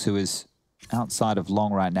Shox, who is outside of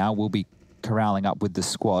long right now, will be corralling up with the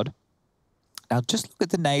squad. Now just look at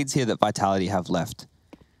the nades here that Vitality have left.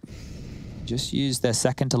 Just use their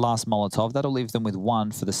second to last Molotov. That'll leave them with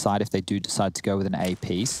 1 for the side if they do decide to go with an A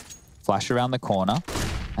piece. Flash around the corner.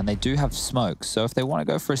 And they do have smoke. So if they want to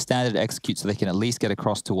go for a standard execute so they can at least get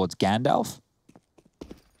across towards Gandalf,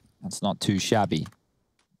 that's not too shabby.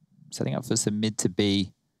 Setting up for some mid to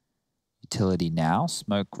B utility now.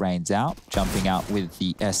 Smoke rains out. Jumping out with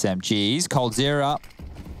the SMGs. coldzera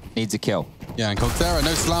needs a kill. Yeah, and coldzera,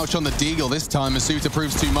 no slouch on the deagle this time. Masuta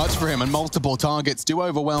proves too much for him, and multiple targets do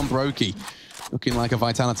overwhelm Brokey. Looking like a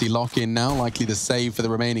Vitality lock-in now, likely the save for the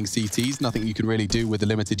remaining CTs. Nothing you can really do with the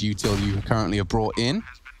limited util you currently have brought in.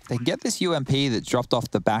 They can get this UMP that's dropped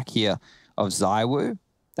off the back here of ZywOo.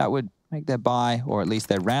 That would make their buy, or at least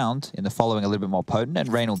their round, in the following a little bit more potent,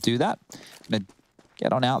 and Rain will do that. Gonna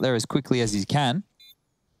get on out there as quickly as he can.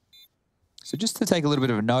 So just to take a little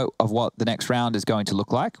bit of a note of what the next round is going to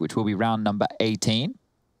look like, which will be round number 18.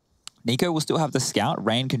 Nico will still have the scout.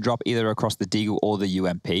 Rain can drop either across the Deagle or the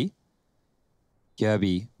UMP.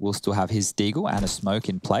 Kirby will still have his Deagle and a smoke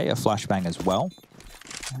in play, a flashbang as well.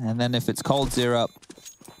 And then if it's coldzera,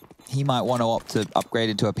 he might want to opt to upgrade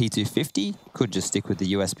into a P250. Could just stick with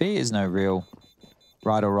the USP. There's no real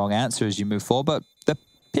right or wrong answer as you move forward. But the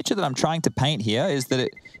picture that I'm trying to paint here is that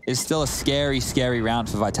it is still a scary, scary round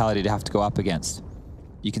for Vitality to have to go up against.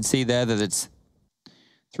 You can see there that it's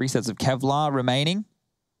 3 sets of Kevlar remaining.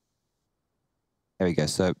 There we go.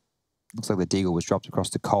 So looks like the Deagle was dropped across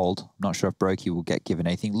to Cold. I'm not sure if Brokey will get given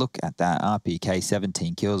anything. Look at that RPK,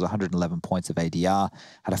 17 kills, 111 points of ADR.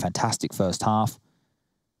 Had a fantastic first half.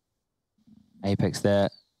 Apex there,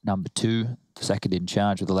 number 2, second in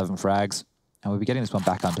charge with 11 frags. And we'll be getting this one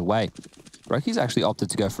back underway. Brokey's actually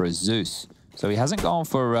opted to go for a Zeus. So he hasn't gone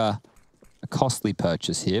for a costly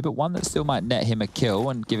purchase here, but one that still might net him a kill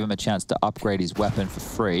and give him a chance to upgrade his weapon for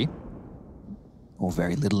free. Or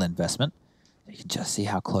very little investment. You can just see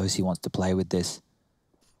how close he wants to play with this.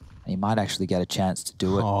 And he might actually get a chance to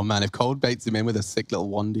do it. Oh man, if Cold baits him in with a sick little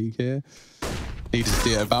 1D here. Need to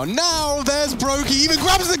see it about now. There's Brokey. Even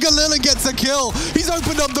grabs the Galil and gets a kill. He's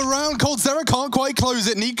opened up the round. coldzera can't quite close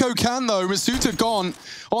it. Nico can though. Masuta gone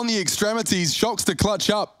on the extremities. Shocks to clutch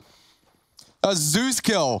up. A Zeus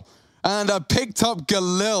kill and a picked up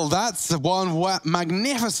Galil. That's one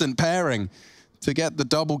magnificent pairing to get the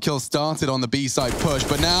double kill started on the B-side push.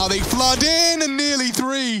 But now they flood in and nearly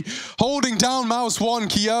 3. Holding down Mouse 1,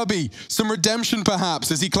 Kirby. Some redemption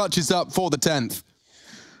perhaps as he clutches up for the 10th.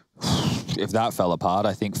 If that fell apart,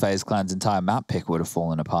 I think FaZe Clan's entire map pick would have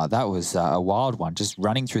fallen apart. That was a wild one, just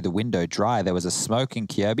running through the window dry. There was a smoke in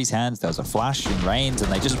Kirby's hands, there was a flash in Rain's,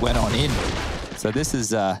 and they just went on in. So this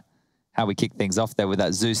is how we kick things off there with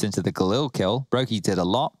that Zeus into the Galil kill. Brokey did a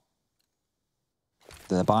lot.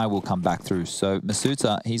 The buy will come back through. So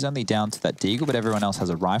Masuta, he's only down to that Deagle, but everyone else has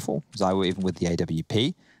a rifle. Zywo even with the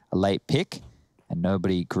AWP, a late pick, and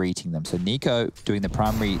nobody greeting them. So Nico doing the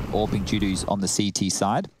primary AWPing duties on the CT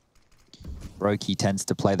side. Brokey tends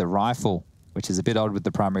to play the rifle, which is a bit odd with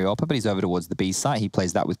the primary AWPer, but he's over towards the B site. He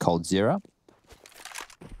plays that with coldzera.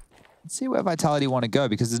 Let's see where Vitality want to go,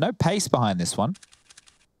 because there's no pace behind this one.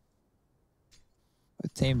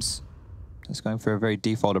 Both teams just going for a very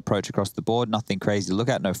default approach across the board. Nothing crazy to look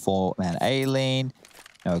at. No 4-man A lean,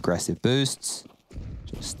 no aggressive boosts.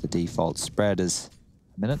 Just the default spread. Is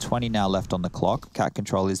a minute 20 now left on the clock. Cat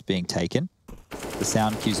control is being taken. The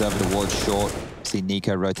sound cue's over towards short. See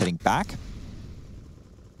Nico rotating back.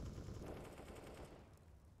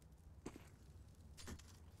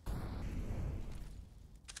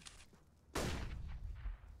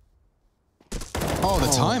 Oh,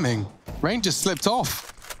 the timing. Rain just slipped off.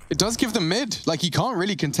 It does give them mid. Like, he can't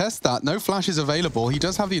really contest that. No flashes available. He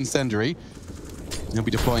does have the incendiary. He'll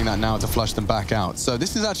be deploying that now to flush them back out. So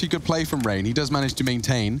this is actually good play from Rain. He does manage to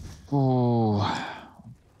maintain. Oh,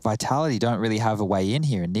 Vitality don't really have a way in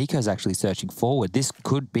here, and Nico's actually searching forward. This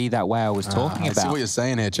could be that way I was talking about. I see what you're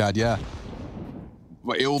saying here, Chad, yeah.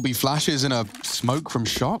 It will be flashes and a smoke from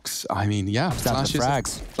Shocks. I mean, yeah,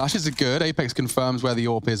 flashes are good. Apex confirms where the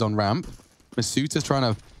AWP is on ramp. Masuta's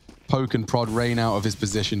trying to poke and prod Rain out of his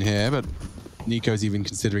position here, but Nico's even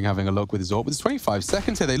considering having a look with his AWP. But there's 25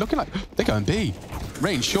 seconds here. They're looking like they're going B.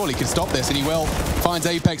 Rain surely can stop this, and he will. Finds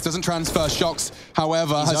Apex, doesn't transfer. Shocks,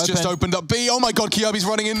 however, has just opened up B. Oh my God, Kirby's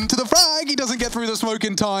running into the frag. He doesn't get through the smoke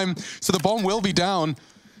in time, so the bomb will be down.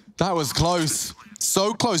 That was close.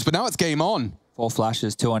 So close, but now it's game on. 4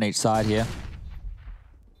 flashes, 2 on each side here.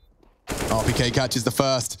 RPK catches the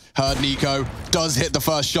first. Heard Nico. Does hit the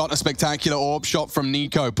first shot. A spectacular AWP shot from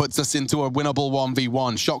Nico. Puts us into a winnable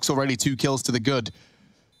 1v1. Shocks already 2 kills to the good.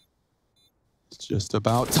 It's just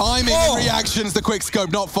about timing and reactions. The quick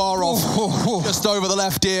scope not far off. Just over the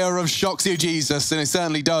left ear of Shoxy Jesus. And it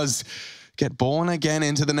certainly does get born again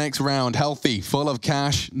into the next round. Healthy, full of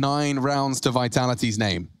cash. 9 rounds to Vitality's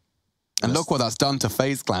name. And look what that's done to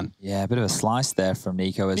FaZe Clan. Yeah, a bit of a slice there from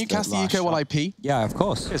Nico. Can you cast the eco while I pee? Yeah, of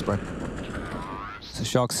course. Yes, bro. So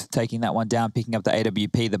Shocks taking that one down, picking up the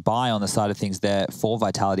AWP. The buy on the side of things there for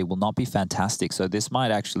Vitality will not be fantastic. So this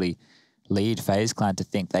might actually lead FaZe Clan to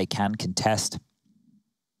think they can contest.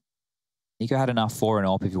 Nico had enough for an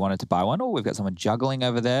AWP if you wanted to buy one. Oh, we've got someone juggling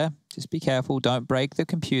over there. Just be careful. Don't break the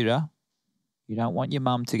computer. You don't want your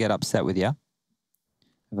mum to get upset with you.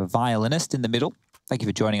 We have a violinist in the middle. Thank you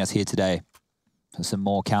for joining us here today for some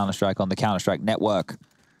more Counter-Strike on the Counter-Strike Network.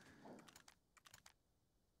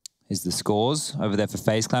 Here's the scores over there for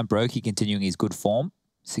FaZe Clan. Brokey continuing his good form.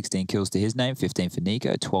 16 kills to his name, 15 for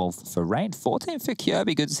Nico, 12 for Rain, 14 for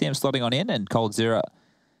Kirby. Good to see him slotting on in, and coldzera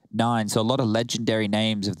 9. So a lot of legendary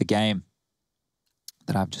names of the game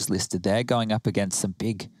that I've just listed there, going up against some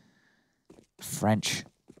big French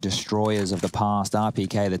destroyers of the past.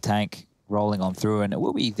 RPK, the tank, rolling on through, and it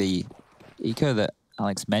will be the eco that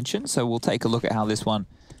Alex mentioned. So we'll take a look at how this one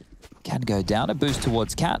can go down. A boost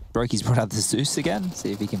towards Cat. Brokey's brought out the Zeus again.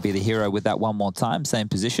 See if he can be the hero with that one more time. Same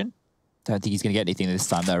position. Don't think he's going to get anything this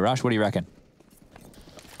time though. Rush, what do you reckon?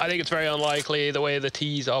 I think it's very unlikely the way the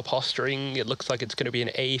T's are posturing. It looks like it's going to be an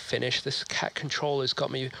A finish. This Cat control has got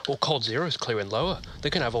me... Oh, Cold Zero's clearing lower. They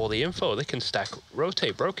can have all the info. They can stack,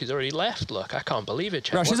 rotate. Brokey's already left. Look, I can't believe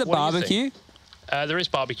it. Rush, is it barbecue? There is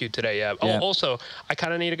barbecue today, yeah. Oh, also, I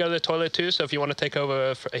kind of need to go to the toilet too, so if you want to take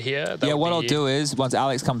over here... Yeah, what I'll do is, once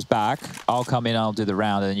Alex comes back, I'll come in and I'll do the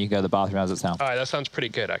round, and then you can go to the bathroom. How's it sound? All right, that sounds pretty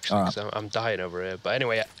good, actually, because I'm dying over here. But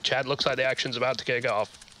anyway, Chad, looks like the action's about to kick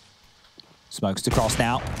off. Smokes to cross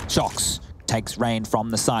now. Shocks. Takes rain from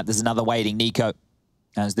the site. There's another waiting. Nico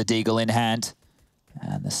has the deagle in hand.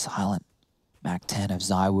 And the silent Mac 10 of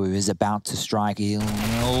Zywoo is about to strike.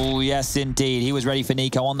 Oh, yes, indeed. He was ready for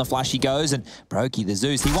Nico. On the flash he goes. And Brokey, the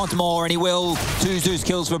Zeus, he wants more, and he will. 2 Zeus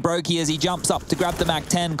kills for Brokey as he jumps up to grab the Mac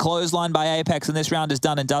 10. Clothesline by Apex, and this round is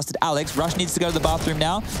done and dusted. Alex, Rush needs to go to the bathroom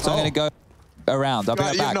now. So I'm going to go around. I'll bring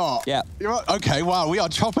it back. You're not? Yeah. You're not? Okay, wow. We are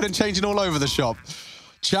chopping and changing all over the shop.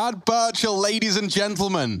 Chad Burchill, ladies and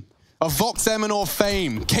gentlemen, of Vox Eminor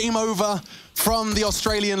fame, came over from the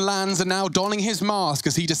Australian lands and now donning his mask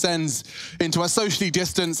as he descends into a socially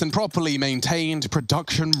distanced and properly maintained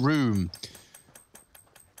production room.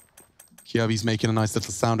 Kirby's making a nice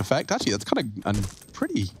little sound effect. Actually, that's kind of a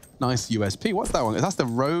pretty nice USP. What's that one? That's the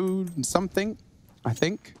road something, I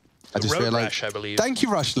think. I just realized. Rash, I believe. Thank you,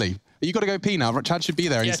 Rushley. You got to go pee now. Chad should be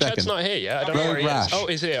there any second. Chad's not here yet. I don't know where he is. Oh,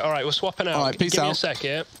 he's here. All right, we're swapping out. All right, peace out. Give me a sec,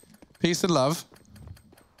 yeah? Peace and love.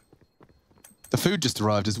 The food just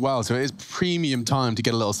arrived as well, so it is premium time to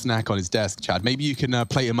get a little snack on his desk, Chad. Maybe you can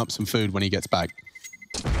plate him up some food when he gets back.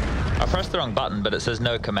 I pressed the wrong button, but it says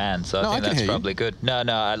no command, so I think that's probably good. No,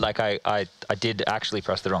 I did actually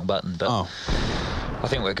press the wrong button, but I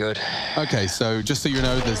think we're good. Okay, so just so you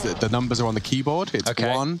know, the numbers are on the keyboard. It's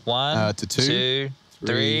 1 to 2,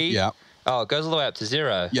 3. Yeah. Oh, it goes all the way up to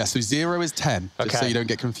 0. Yeah, so 0 is 10, just so you don't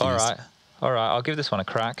get confused. All right, I'll give this one a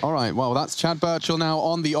crack. All right, well, that's Chad Burchill now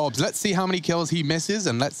on the obs. Let's see how many kills he misses,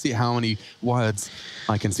 and let's see how many words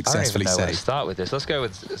I can successfully say. I don't even know where to start with this. Let's go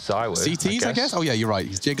with Zywoo. CTs, I guess? Oh, yeah, you're right.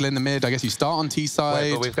 He's jiggling the mid. I guess you start on T side.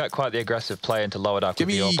 Wait, but we've got quite the aggressive play into lower dark. Give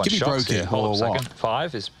me Brokey here. Hold on a second.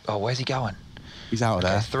 5 is... Oh, where's he going? He's out of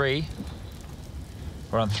there. 3.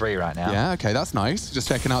 We're on 3 right now. Yeah, okay, that's nice. Just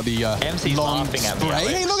checking out the MC's long laughing at spray.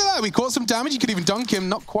 me. Hey, look at that. We caught some damage. You could even dunk him.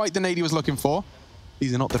 Not quite the nade he was looking for.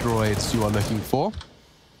 These are not the droids you are looking for.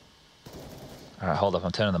 All right, hold up.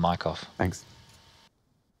 I'm turning the mic off. Thanks.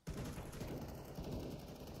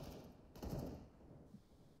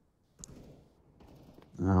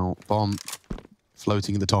 Now, bomb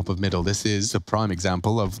floating in the top of middle. This is a prime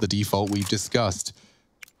example of the default we've discussed.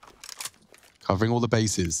 Covering all the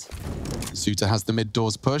bases. Suta has the mid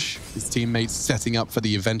doors push. His teammates setting up for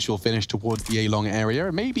the eventual finish towards the A-long area.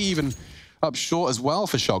 And maybe even up short as well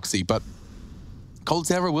for Shoxy. But Cold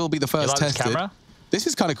Zero will be the first tested. This camera? This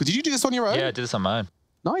is kind of cool. Did you do this on your own? Yeah, I did this on my own.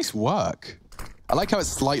 Nice work. I like how it's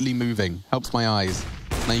slightly moving. Helps my eyes.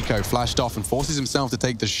 Nako flashed off and forces himself to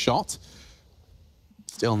take the shot.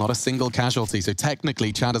 Still not a single casualty. So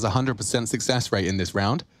technically, Chad has a 100% success rate in this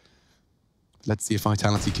round. Let's see if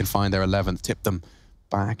Vitality can find their 11th. Tip them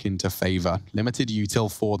back into favor. Limited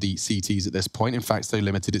util for the CTs at this point. In fact, so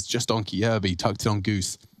limited, it's just on Kirby, tucked it on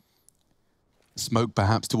Goose. Smoke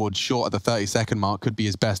perhaps towards short at the 30-second mark could be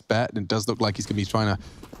his best bet. And it does look like he's going to be trying to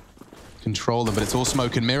control them, but it's all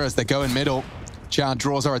smoke and mirrors. They're going middle. Chad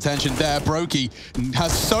draws our attention there. Brokey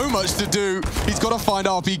has so much to do. He's got to find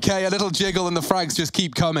RPK. A little jiggle and the frags just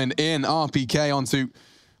keep coming in. RPK onto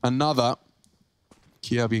another.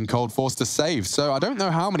 Kirby and Cold forced to save. So I don't know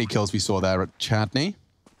how many kills we saw there at Chadney.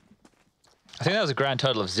 I think that was a grand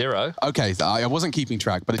total of 0. Okay, so I wasn't keeping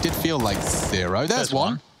track, but it did feel like 0. There's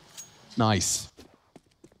one. Nice.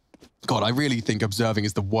 God, I really think observing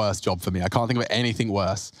is the worst job for me. I can't think of anything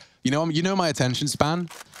worse. You know my attention span?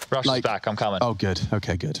 Rush is back, I'm coming. Oh, good.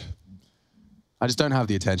 Okay, good. I just don't have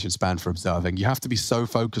the attention span for observing. You have to be so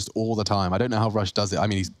focused all the time. I don't know how Rush does it. I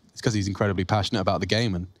mean, it's because he's incredibly passionate about the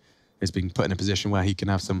game and is being put in a position where he can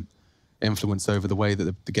have some influence over the way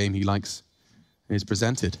that the game he likes is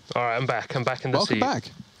presented. All right, I'm back. I'm back in the seat. Welcome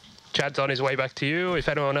back. Chad's on his way back to you. If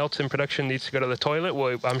anyone else in production needs to go to the toilet,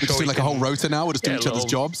 well, I'm sure we do like a whole rota now. We'll just do each other's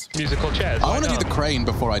jobs. Musical chairs. I want to do the crane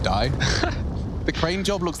before I die. The crane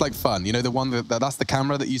job looks like fun. You know, the one that's the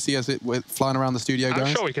camera that you see as it flying around the studio, guys?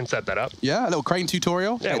 I'm sure we can set that up. Yeah, a little crane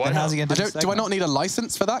tutorial. Yeah, why not? Do I not need a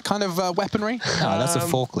license for that kind of weaponry? No, that's a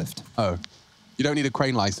forklift. Oh. You don't need a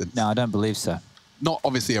crane license. No, I don't believe so. Not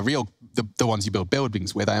obviously a real, the ones you build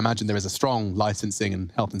buildings with. I imagine there is a strong licensing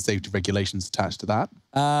and health and safety regulations attached to that.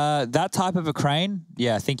 That type of a crane,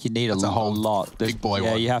 yeah, I think you need a whole lot. Big boy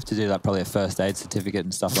yeah, one. you have to do like probably a first aid certificate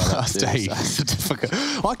and stuff like that. First aid certificate.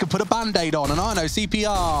 Oh, I could put a band-aid on and I know CPR.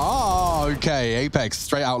 Oh, okay. Apex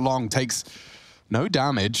straight out long takes no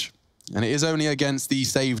damage. And it is only against the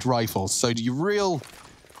saved rifles. So the real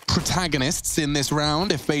protagonists in this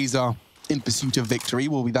round, if FaZe are in pursuit of victory,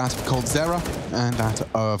 will be that of coldzera and that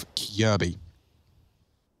of Kirby.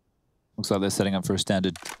 Looks like they're setting up for a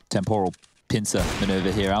standard temporal pincer maneuver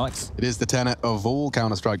here, Alex. It is the tenet of all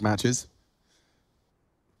Counter-Strike matches.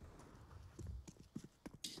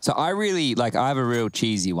 So I really, like, I have a real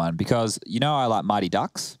cheesy one because, you know, I like Mighty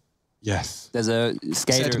Ducks. Yes. There's a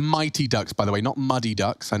skater. Said Mighty Ducks, by the way, not Muddy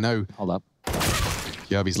Ducks. I know. Hold up.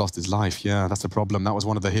 Kirby's lost his life. Yeah, that's a problem. That was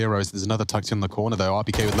one of the heroes. There's another tucked in the corner, though.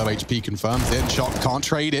 RPK with low HP confirms it. Shot can't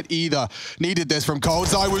trade it either. Needed this from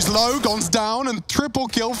Cold. I was low, guns down, and triple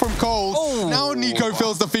kill from Cold. Oh. Now Nico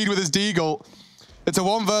fills the feed with his deagle. It's a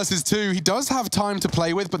 1 versus 2. He does have time to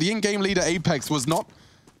play with, but the in-game leader Apex was not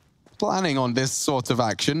planning on this sort of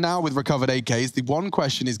action. Now with recovered AKs, the one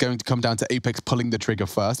question is going to come down to Apex pulling the trigger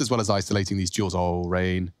first, as well as isolating these duels. Oh,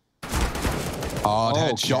 Rain. Hard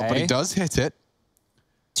headshot, but he does hit it.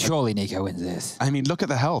 Surely Nico wins this. I mean, look at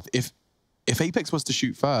the health. If Apex was to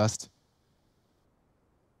shoot first...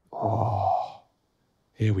 Oh,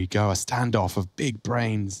 here we go. A standoff of big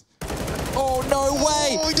brains. Oh, no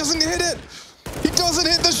way! Oh, he doesn't hit it! He doesn't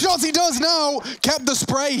hit the shots. He does now. Kept the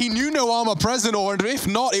spray. He knew no armor present, or if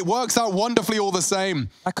not, it works out wonderfully all the same.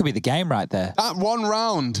 That could be the game right there. That one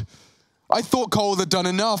round. I thought Cole had done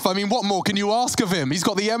enough. I mean, what more can you ask of him? He's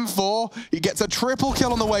got the M4. He gets a triple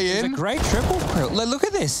kill on the way in. It's a great triple kill. Look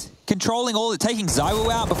at this. Controlling all, taking Zywoo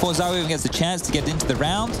out before Zywoo even gets the chance to get into the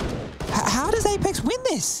round. How does Apex win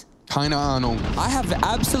this? Kinda Arnold. I have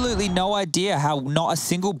absolutely no idea how not a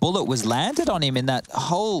single bullet was landed on him in that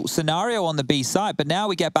whole scenario on the B site. But now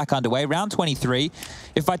we get back underway. Round 23.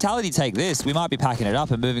 If Vitality take this, we might be packing it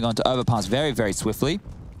up and moving on to Overpass very, very swiftly.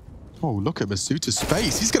 Oh, look at Masuta's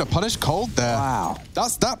space. He's going to punish Cold there. Wow.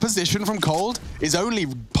 That position from Cold is only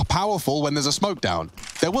powerful when there's a smoke down.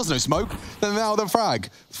 There was no smoke. Then now the frag.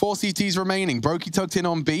 4 CTs remaining. Brokey tucked in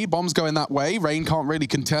on B. Bomb's going that way. Rain can't really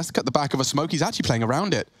contest. Cut the back of a smoke. He's actually playing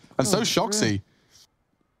around it. And so Shoxy.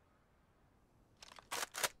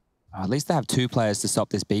 At least they have 2 players to stop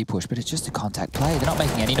this B push, but it's just a contact play. They're not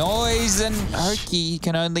making any noise, and Hoki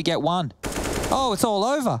can only get 1. Oh, it's all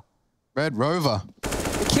over. Red Rover.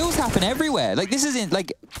 The kills happen everywhere. Like, this isn't,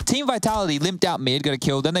 like, Team Vitality limped out mid, got a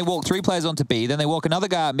kill, then they walk 3 players onto B, then they walk another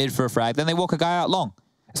guy out mid for a frag, then they walk a guy out long.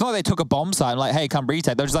 It's not like they took a bomb site and like, hey, come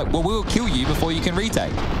retake. They're just like, well, we'll kill you before you can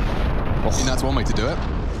retake. I think that's one way to do it.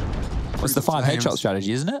 It's the 5 headshot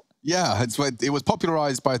strategy, isn't it? Yeah, it was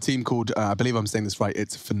popularized by a team called, I believe I'm saying this right,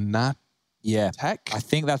 it's Fnatic? Yeah, I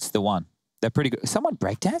think that's the one. They're pretty good. Is someone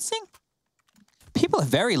breakdancing? People are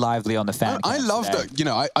very lively on the fan. I love that. You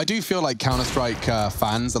know, I do feel like Counter-Strike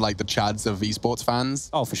fans are like the Chads of esports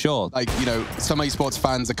fans. Oh, for sure. Like, you know, some esports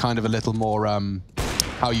fans are kind of a little more,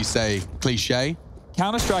 how you say, cliche.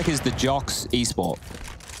 Counter-Strike is the jocks esport.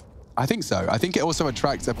 I think so. I think it also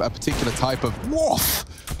attracts a particular type of woof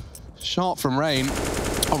shot from Rain,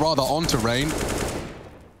 or rather onto Rain.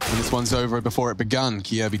 And this one's over before it begun.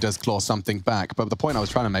 Kirby does claw something back. But the point I was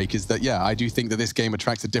trying to make is that, yeah, I do think that this game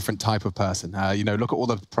attracts a different type of person. You know, look at all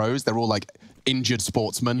the pros. They're all like injured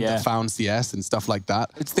sportsmen that found CS and stuff like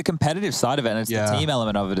that. It's the competitive side of it, and it's the team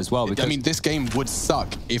element of it as well. Because I mean, this game would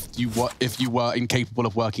suck if you were incapable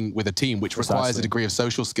of working with a team, which requires a degree of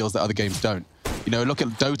social skills that other games don't. You know, look at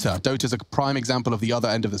Dota. Dota's a prime example of the other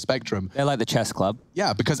end of the spectrum. They're like the chess club.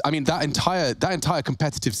 Yeah, because I mean, that entire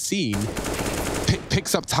competitive scene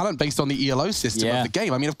picks up talent based on the ELO system of the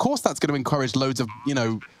game. I mean, of course, that's going to encourage loads of, you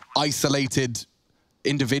know, isolated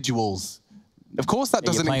individuals. Of course, that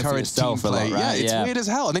doesn't encourage team play. Lot, right? Yeah, it's weird as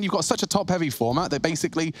hell. And then you've got such a top-heavy format that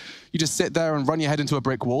basically you just sit there and run your head into a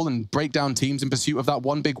brick wall and break down teams in pursuit of that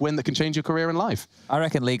one big win that can change your career in life. I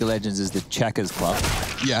reckon League of Legends is the checkers club.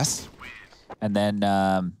 Yes. And then...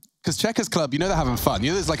 because Checkers Club, you know they're having fun.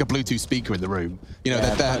 You know there's like a Bluetooth speaker in the room. You know,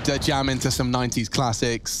 they're jamming to some 90s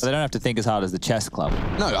classics. But they don't have to think as hard as the chess club.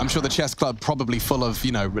 No, I'm sure the chess club probably full of,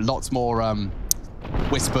 you know, lots more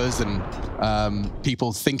whispers and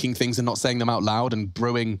people thinking things and not saying them out loud and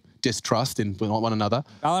brewing distrust in one another.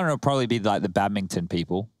 Valorant will probably be like the badminton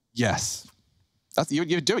people. Yes.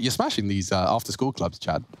 You're smashing these after-school clubs,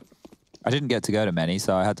 Chad. I didn't get to go to many,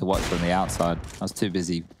 so I had to watch from the outside. I was too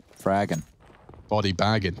busy fragging. Body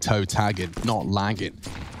bagging, toe tagging, not lagging.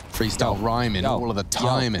 Freestyle rhyming, all of the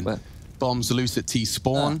timing. Bombs loose at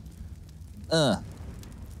T-spawn. Oh,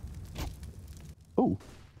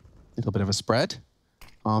 little bit of a spread.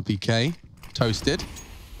 RPK toasted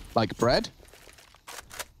like bread.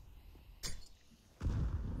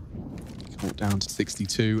 Caught down to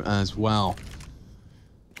 62 as well.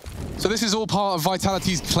 So this is all part of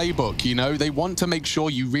Vitality's playbook, you know? They want to make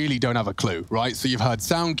sure you really don't have a clue, right? So you've heard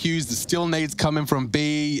sound cues, the still nades coming from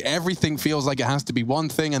B, everything feels like it has to be one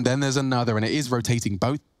thing, and then there's another, and it is rotating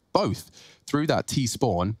both through that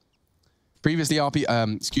T-spawn. Previously,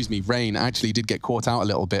 Rain actually did get caught out a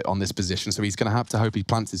little bit on this position, so he's going to have to hope he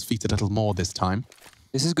plants his feet a little more this time.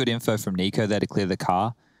 This is good info from Nico there to clear the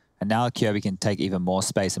car. And now Kirby can take even more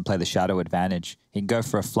space and play the shadow advantage. He can go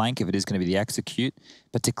for a flank if it is going to be the execute.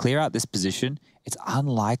 But to clear out this position, it's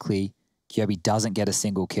unlikely Kirby doesn't get a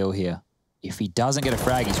single kill here. If he doesn't get a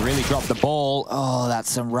frag, he's really dropped the ball. Oh,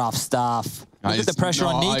 that's some rough stuff. Look at the pressure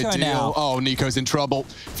on Nico now. Oh, Nico's in trouble.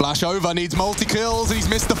 Flash over, needs multi-kills. He's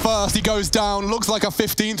missed the first. He goes down. Looks like a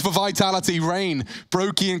 15th for Vitality. Rain,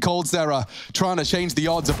 Brokey, and Coldzera trying to change the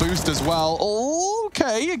odds. A boost as well.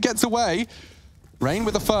 Okay, it gets away. Rain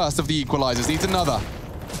with the first of the equalizers. Needs another.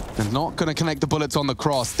 They're not going to connect the bullets on the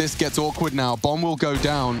cross. This gets awkward now. Bomb will go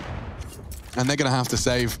down. And they're going to have to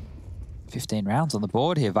save. 15 rounds on the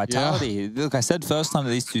board here. Vitality. Yeah. Look, I said first time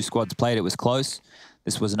that these two squads played, it was close.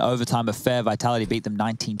 This was an overtime affair. Vitality beat them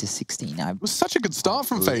 19-16. It was such a good start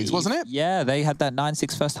from FaZe, wasn't it? Yeah, they had that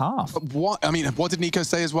 9-6 first half. What did Nico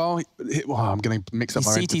say as well? I'm going to mix up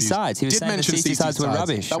my CT sides. He was saying the CT sides were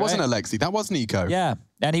rubbish. That wasn't Alexi. That was Nico. Yeah.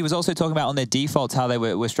 And he was also talking about on their defaults how they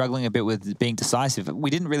were struggling a bit with being decisive. We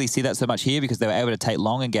didn't really see that so much here because they were able to take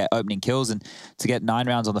long and get opening kills, and to get 9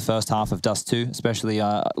 rounds on the first half of Dust2, especially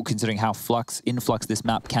considering how influx this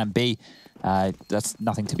map can be. That's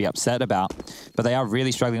nothing to be upset about. But they are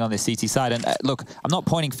really struggling on this CT side. And look, I'm not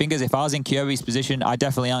pointing fingers. If I was in Kirby's position, I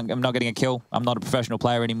definitely am not getting a kill. I'm not a professional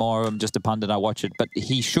player anymore. I'm just a pundit. I watch it. But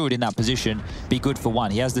he should, in that position, be good for one.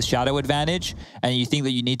 He has the shadow advantage, and you think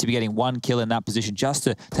that you need to be getting 1 kill in that position just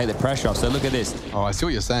to take the pressure off. So look at this. Oh, I see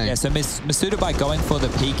what you're saying. Yeah, so Masuda, by going for the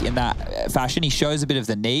peak in that fashion, he shows a bit of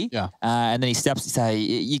the knee. Yeah. And then he steps to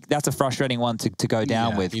say, that's a frustrating one to go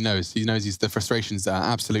down with. He knows. He knows the frustration's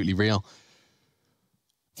absolutely real.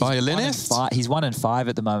 Violinist? He's 1-5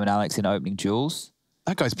 at the moment, Alex, in opening duels.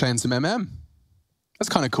 That guy's playing some MM. That's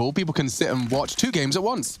kind of cool. People can sit and watch 2 games at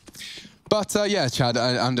once. But yeah, Chad,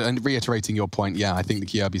 and reiterating your point, yeah, I think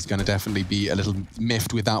the Kirby's going to definitely be a little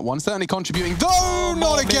miffed with that one. Certainly contributing, though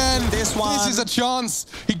not again. This one. This is a chance.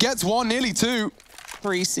 He gets 1, nearly 2.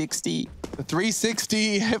 360. The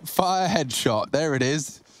 360 hip-fire headshot. There it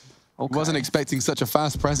is. Okay. Wasn't expecting such a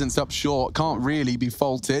fast presence up short. Can't really be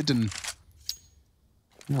faulted. And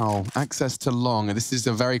no, access to long. And this is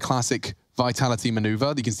a very classic Vitality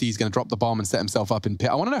maneuver. You can see he's going to drop the bomb and set himself up in pit.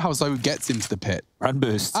 I want to know how Zoe gets into the pit. Run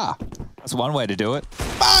boost. That's one way to do it.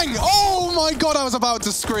 Bang! Oh my god, I was about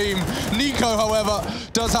to scream. Nico, however,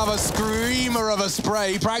 does have a screamer of a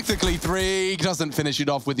spray. Practically 3. Doesn't finish it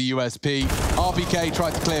off with the USP. RPK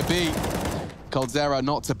tried to clear B. Coldzera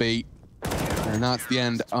not to beat. And that's the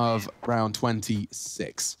end of round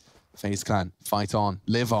 26. FaZe Clan, fight on,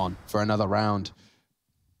 live on for another round.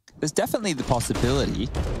 There's definitely the possibility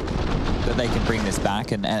that they can bring this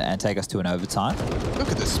back and take us to an overtime.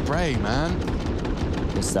 Look at the spray, man.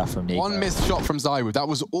 Good stuff from Nico. 1 missed shot from Zywu. That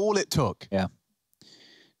was all it took. Yeah.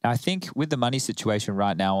 Now, I think with the money situation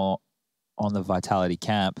right now on the Vitality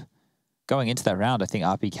camp, going into that round, I think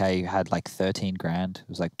RPK had like 13 grand. It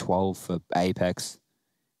was like 12 for Apex.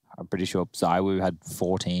 I'm pretty sure Zywu had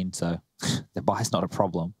 14, so the buy's not a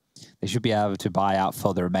problem. They should be able to buy out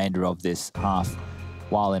for the remainder of this half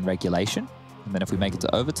while in regulation. And then if we make it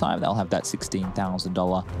to overtime, they'll have that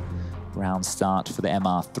 $16,000 round start for the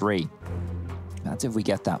MR3. That's if we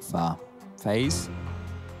get that far. FaZe,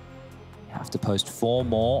 you have to post 4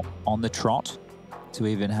 more on the trot to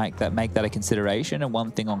even make that a consideration. And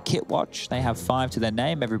one thing on Kit Watch, they have 5 to their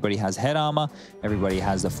name. Everybody has head armor. Everybody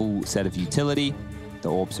has the full set of utility. The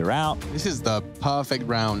orbs are out. This is the perfect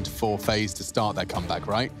round for FaZe to start their comeback,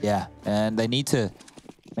 right? Yeah, and they need to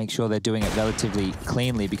make sure they're doing it relatively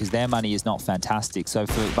cleanly because their money is not fantastic. So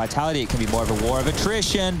for Vitality, it can be more of a war of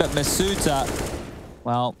attrition, but Masuda,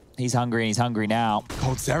 well, he's hungry and he's hungry now.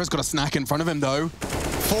 Coldzera's got a snack in front of him, though.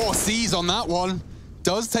 4 Cs on that one.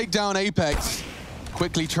 Does take down Apex.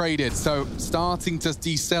 Quickly traded, so starting to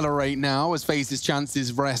decelerate now as FaZe's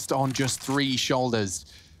chances rest on just 3 shoulders.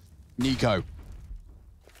 Nico.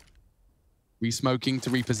 Resmoking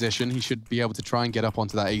to reposition. He should be able to try and get up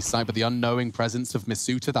onto that A site, but the unknowing presence of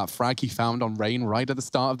Masuda, that frag he found on Rain right at the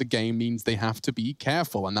start of the game, means they have to be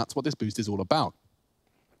careful, and that's what this boost is all about.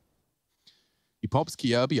 You pops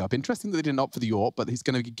Kirby up. Interesting that they didn't opt for the AWP, but he's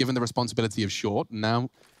going to be given the responsibility of short. And now,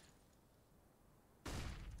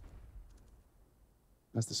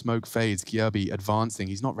 as the smoke fades, Kirby advancing.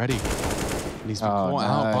 He's not ready. And he's been caught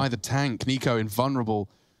out by the tank. Nico in vulnerable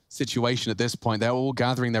situation at this point. They're all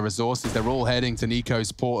gathering their resources. They're all heading to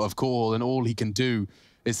Nico's port of call, and all he can do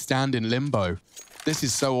is stand in limbo. This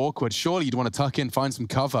is so awkward. Surely you'd want to tuck in, find some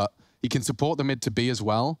cover. He can support the mid to B as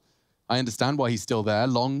well. I understand why he's still there.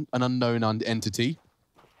 Long, an unknown entity.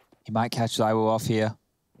 He might catch Zywo off here.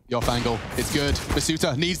 The off angle, it's good.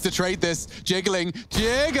 Masuta needs to trade this. Jiggling.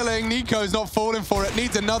 Nico's not falling for it.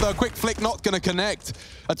 Needs another. Quick flick, not going to connect.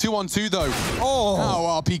 A 2-on-2 though. Oh,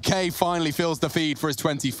 now RPK finally fills the feed for his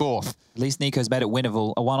 24th. At least Nico's made it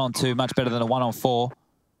winnable. A 1-on-2, much better than a 1-on-4.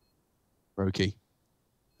 Roki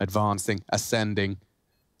advancing, ascending,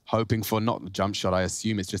 hoping for not the jump shot. I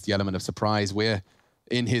assume it's just the element of surprise. We're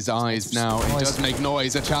in his eyes now. He does make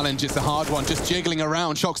noise. A challenge. It's a hard one. Just jiggling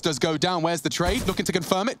around. Shox does go down. Where's the trade? Looking to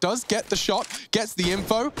confirm it. Does get the shot. Gets the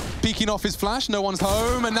info. Peeking off his flash. No one's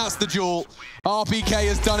home. And that's the duel. RPK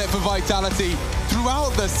has done it for Vitality.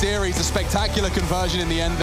 Throughout the series, a spectacular conversion in the end.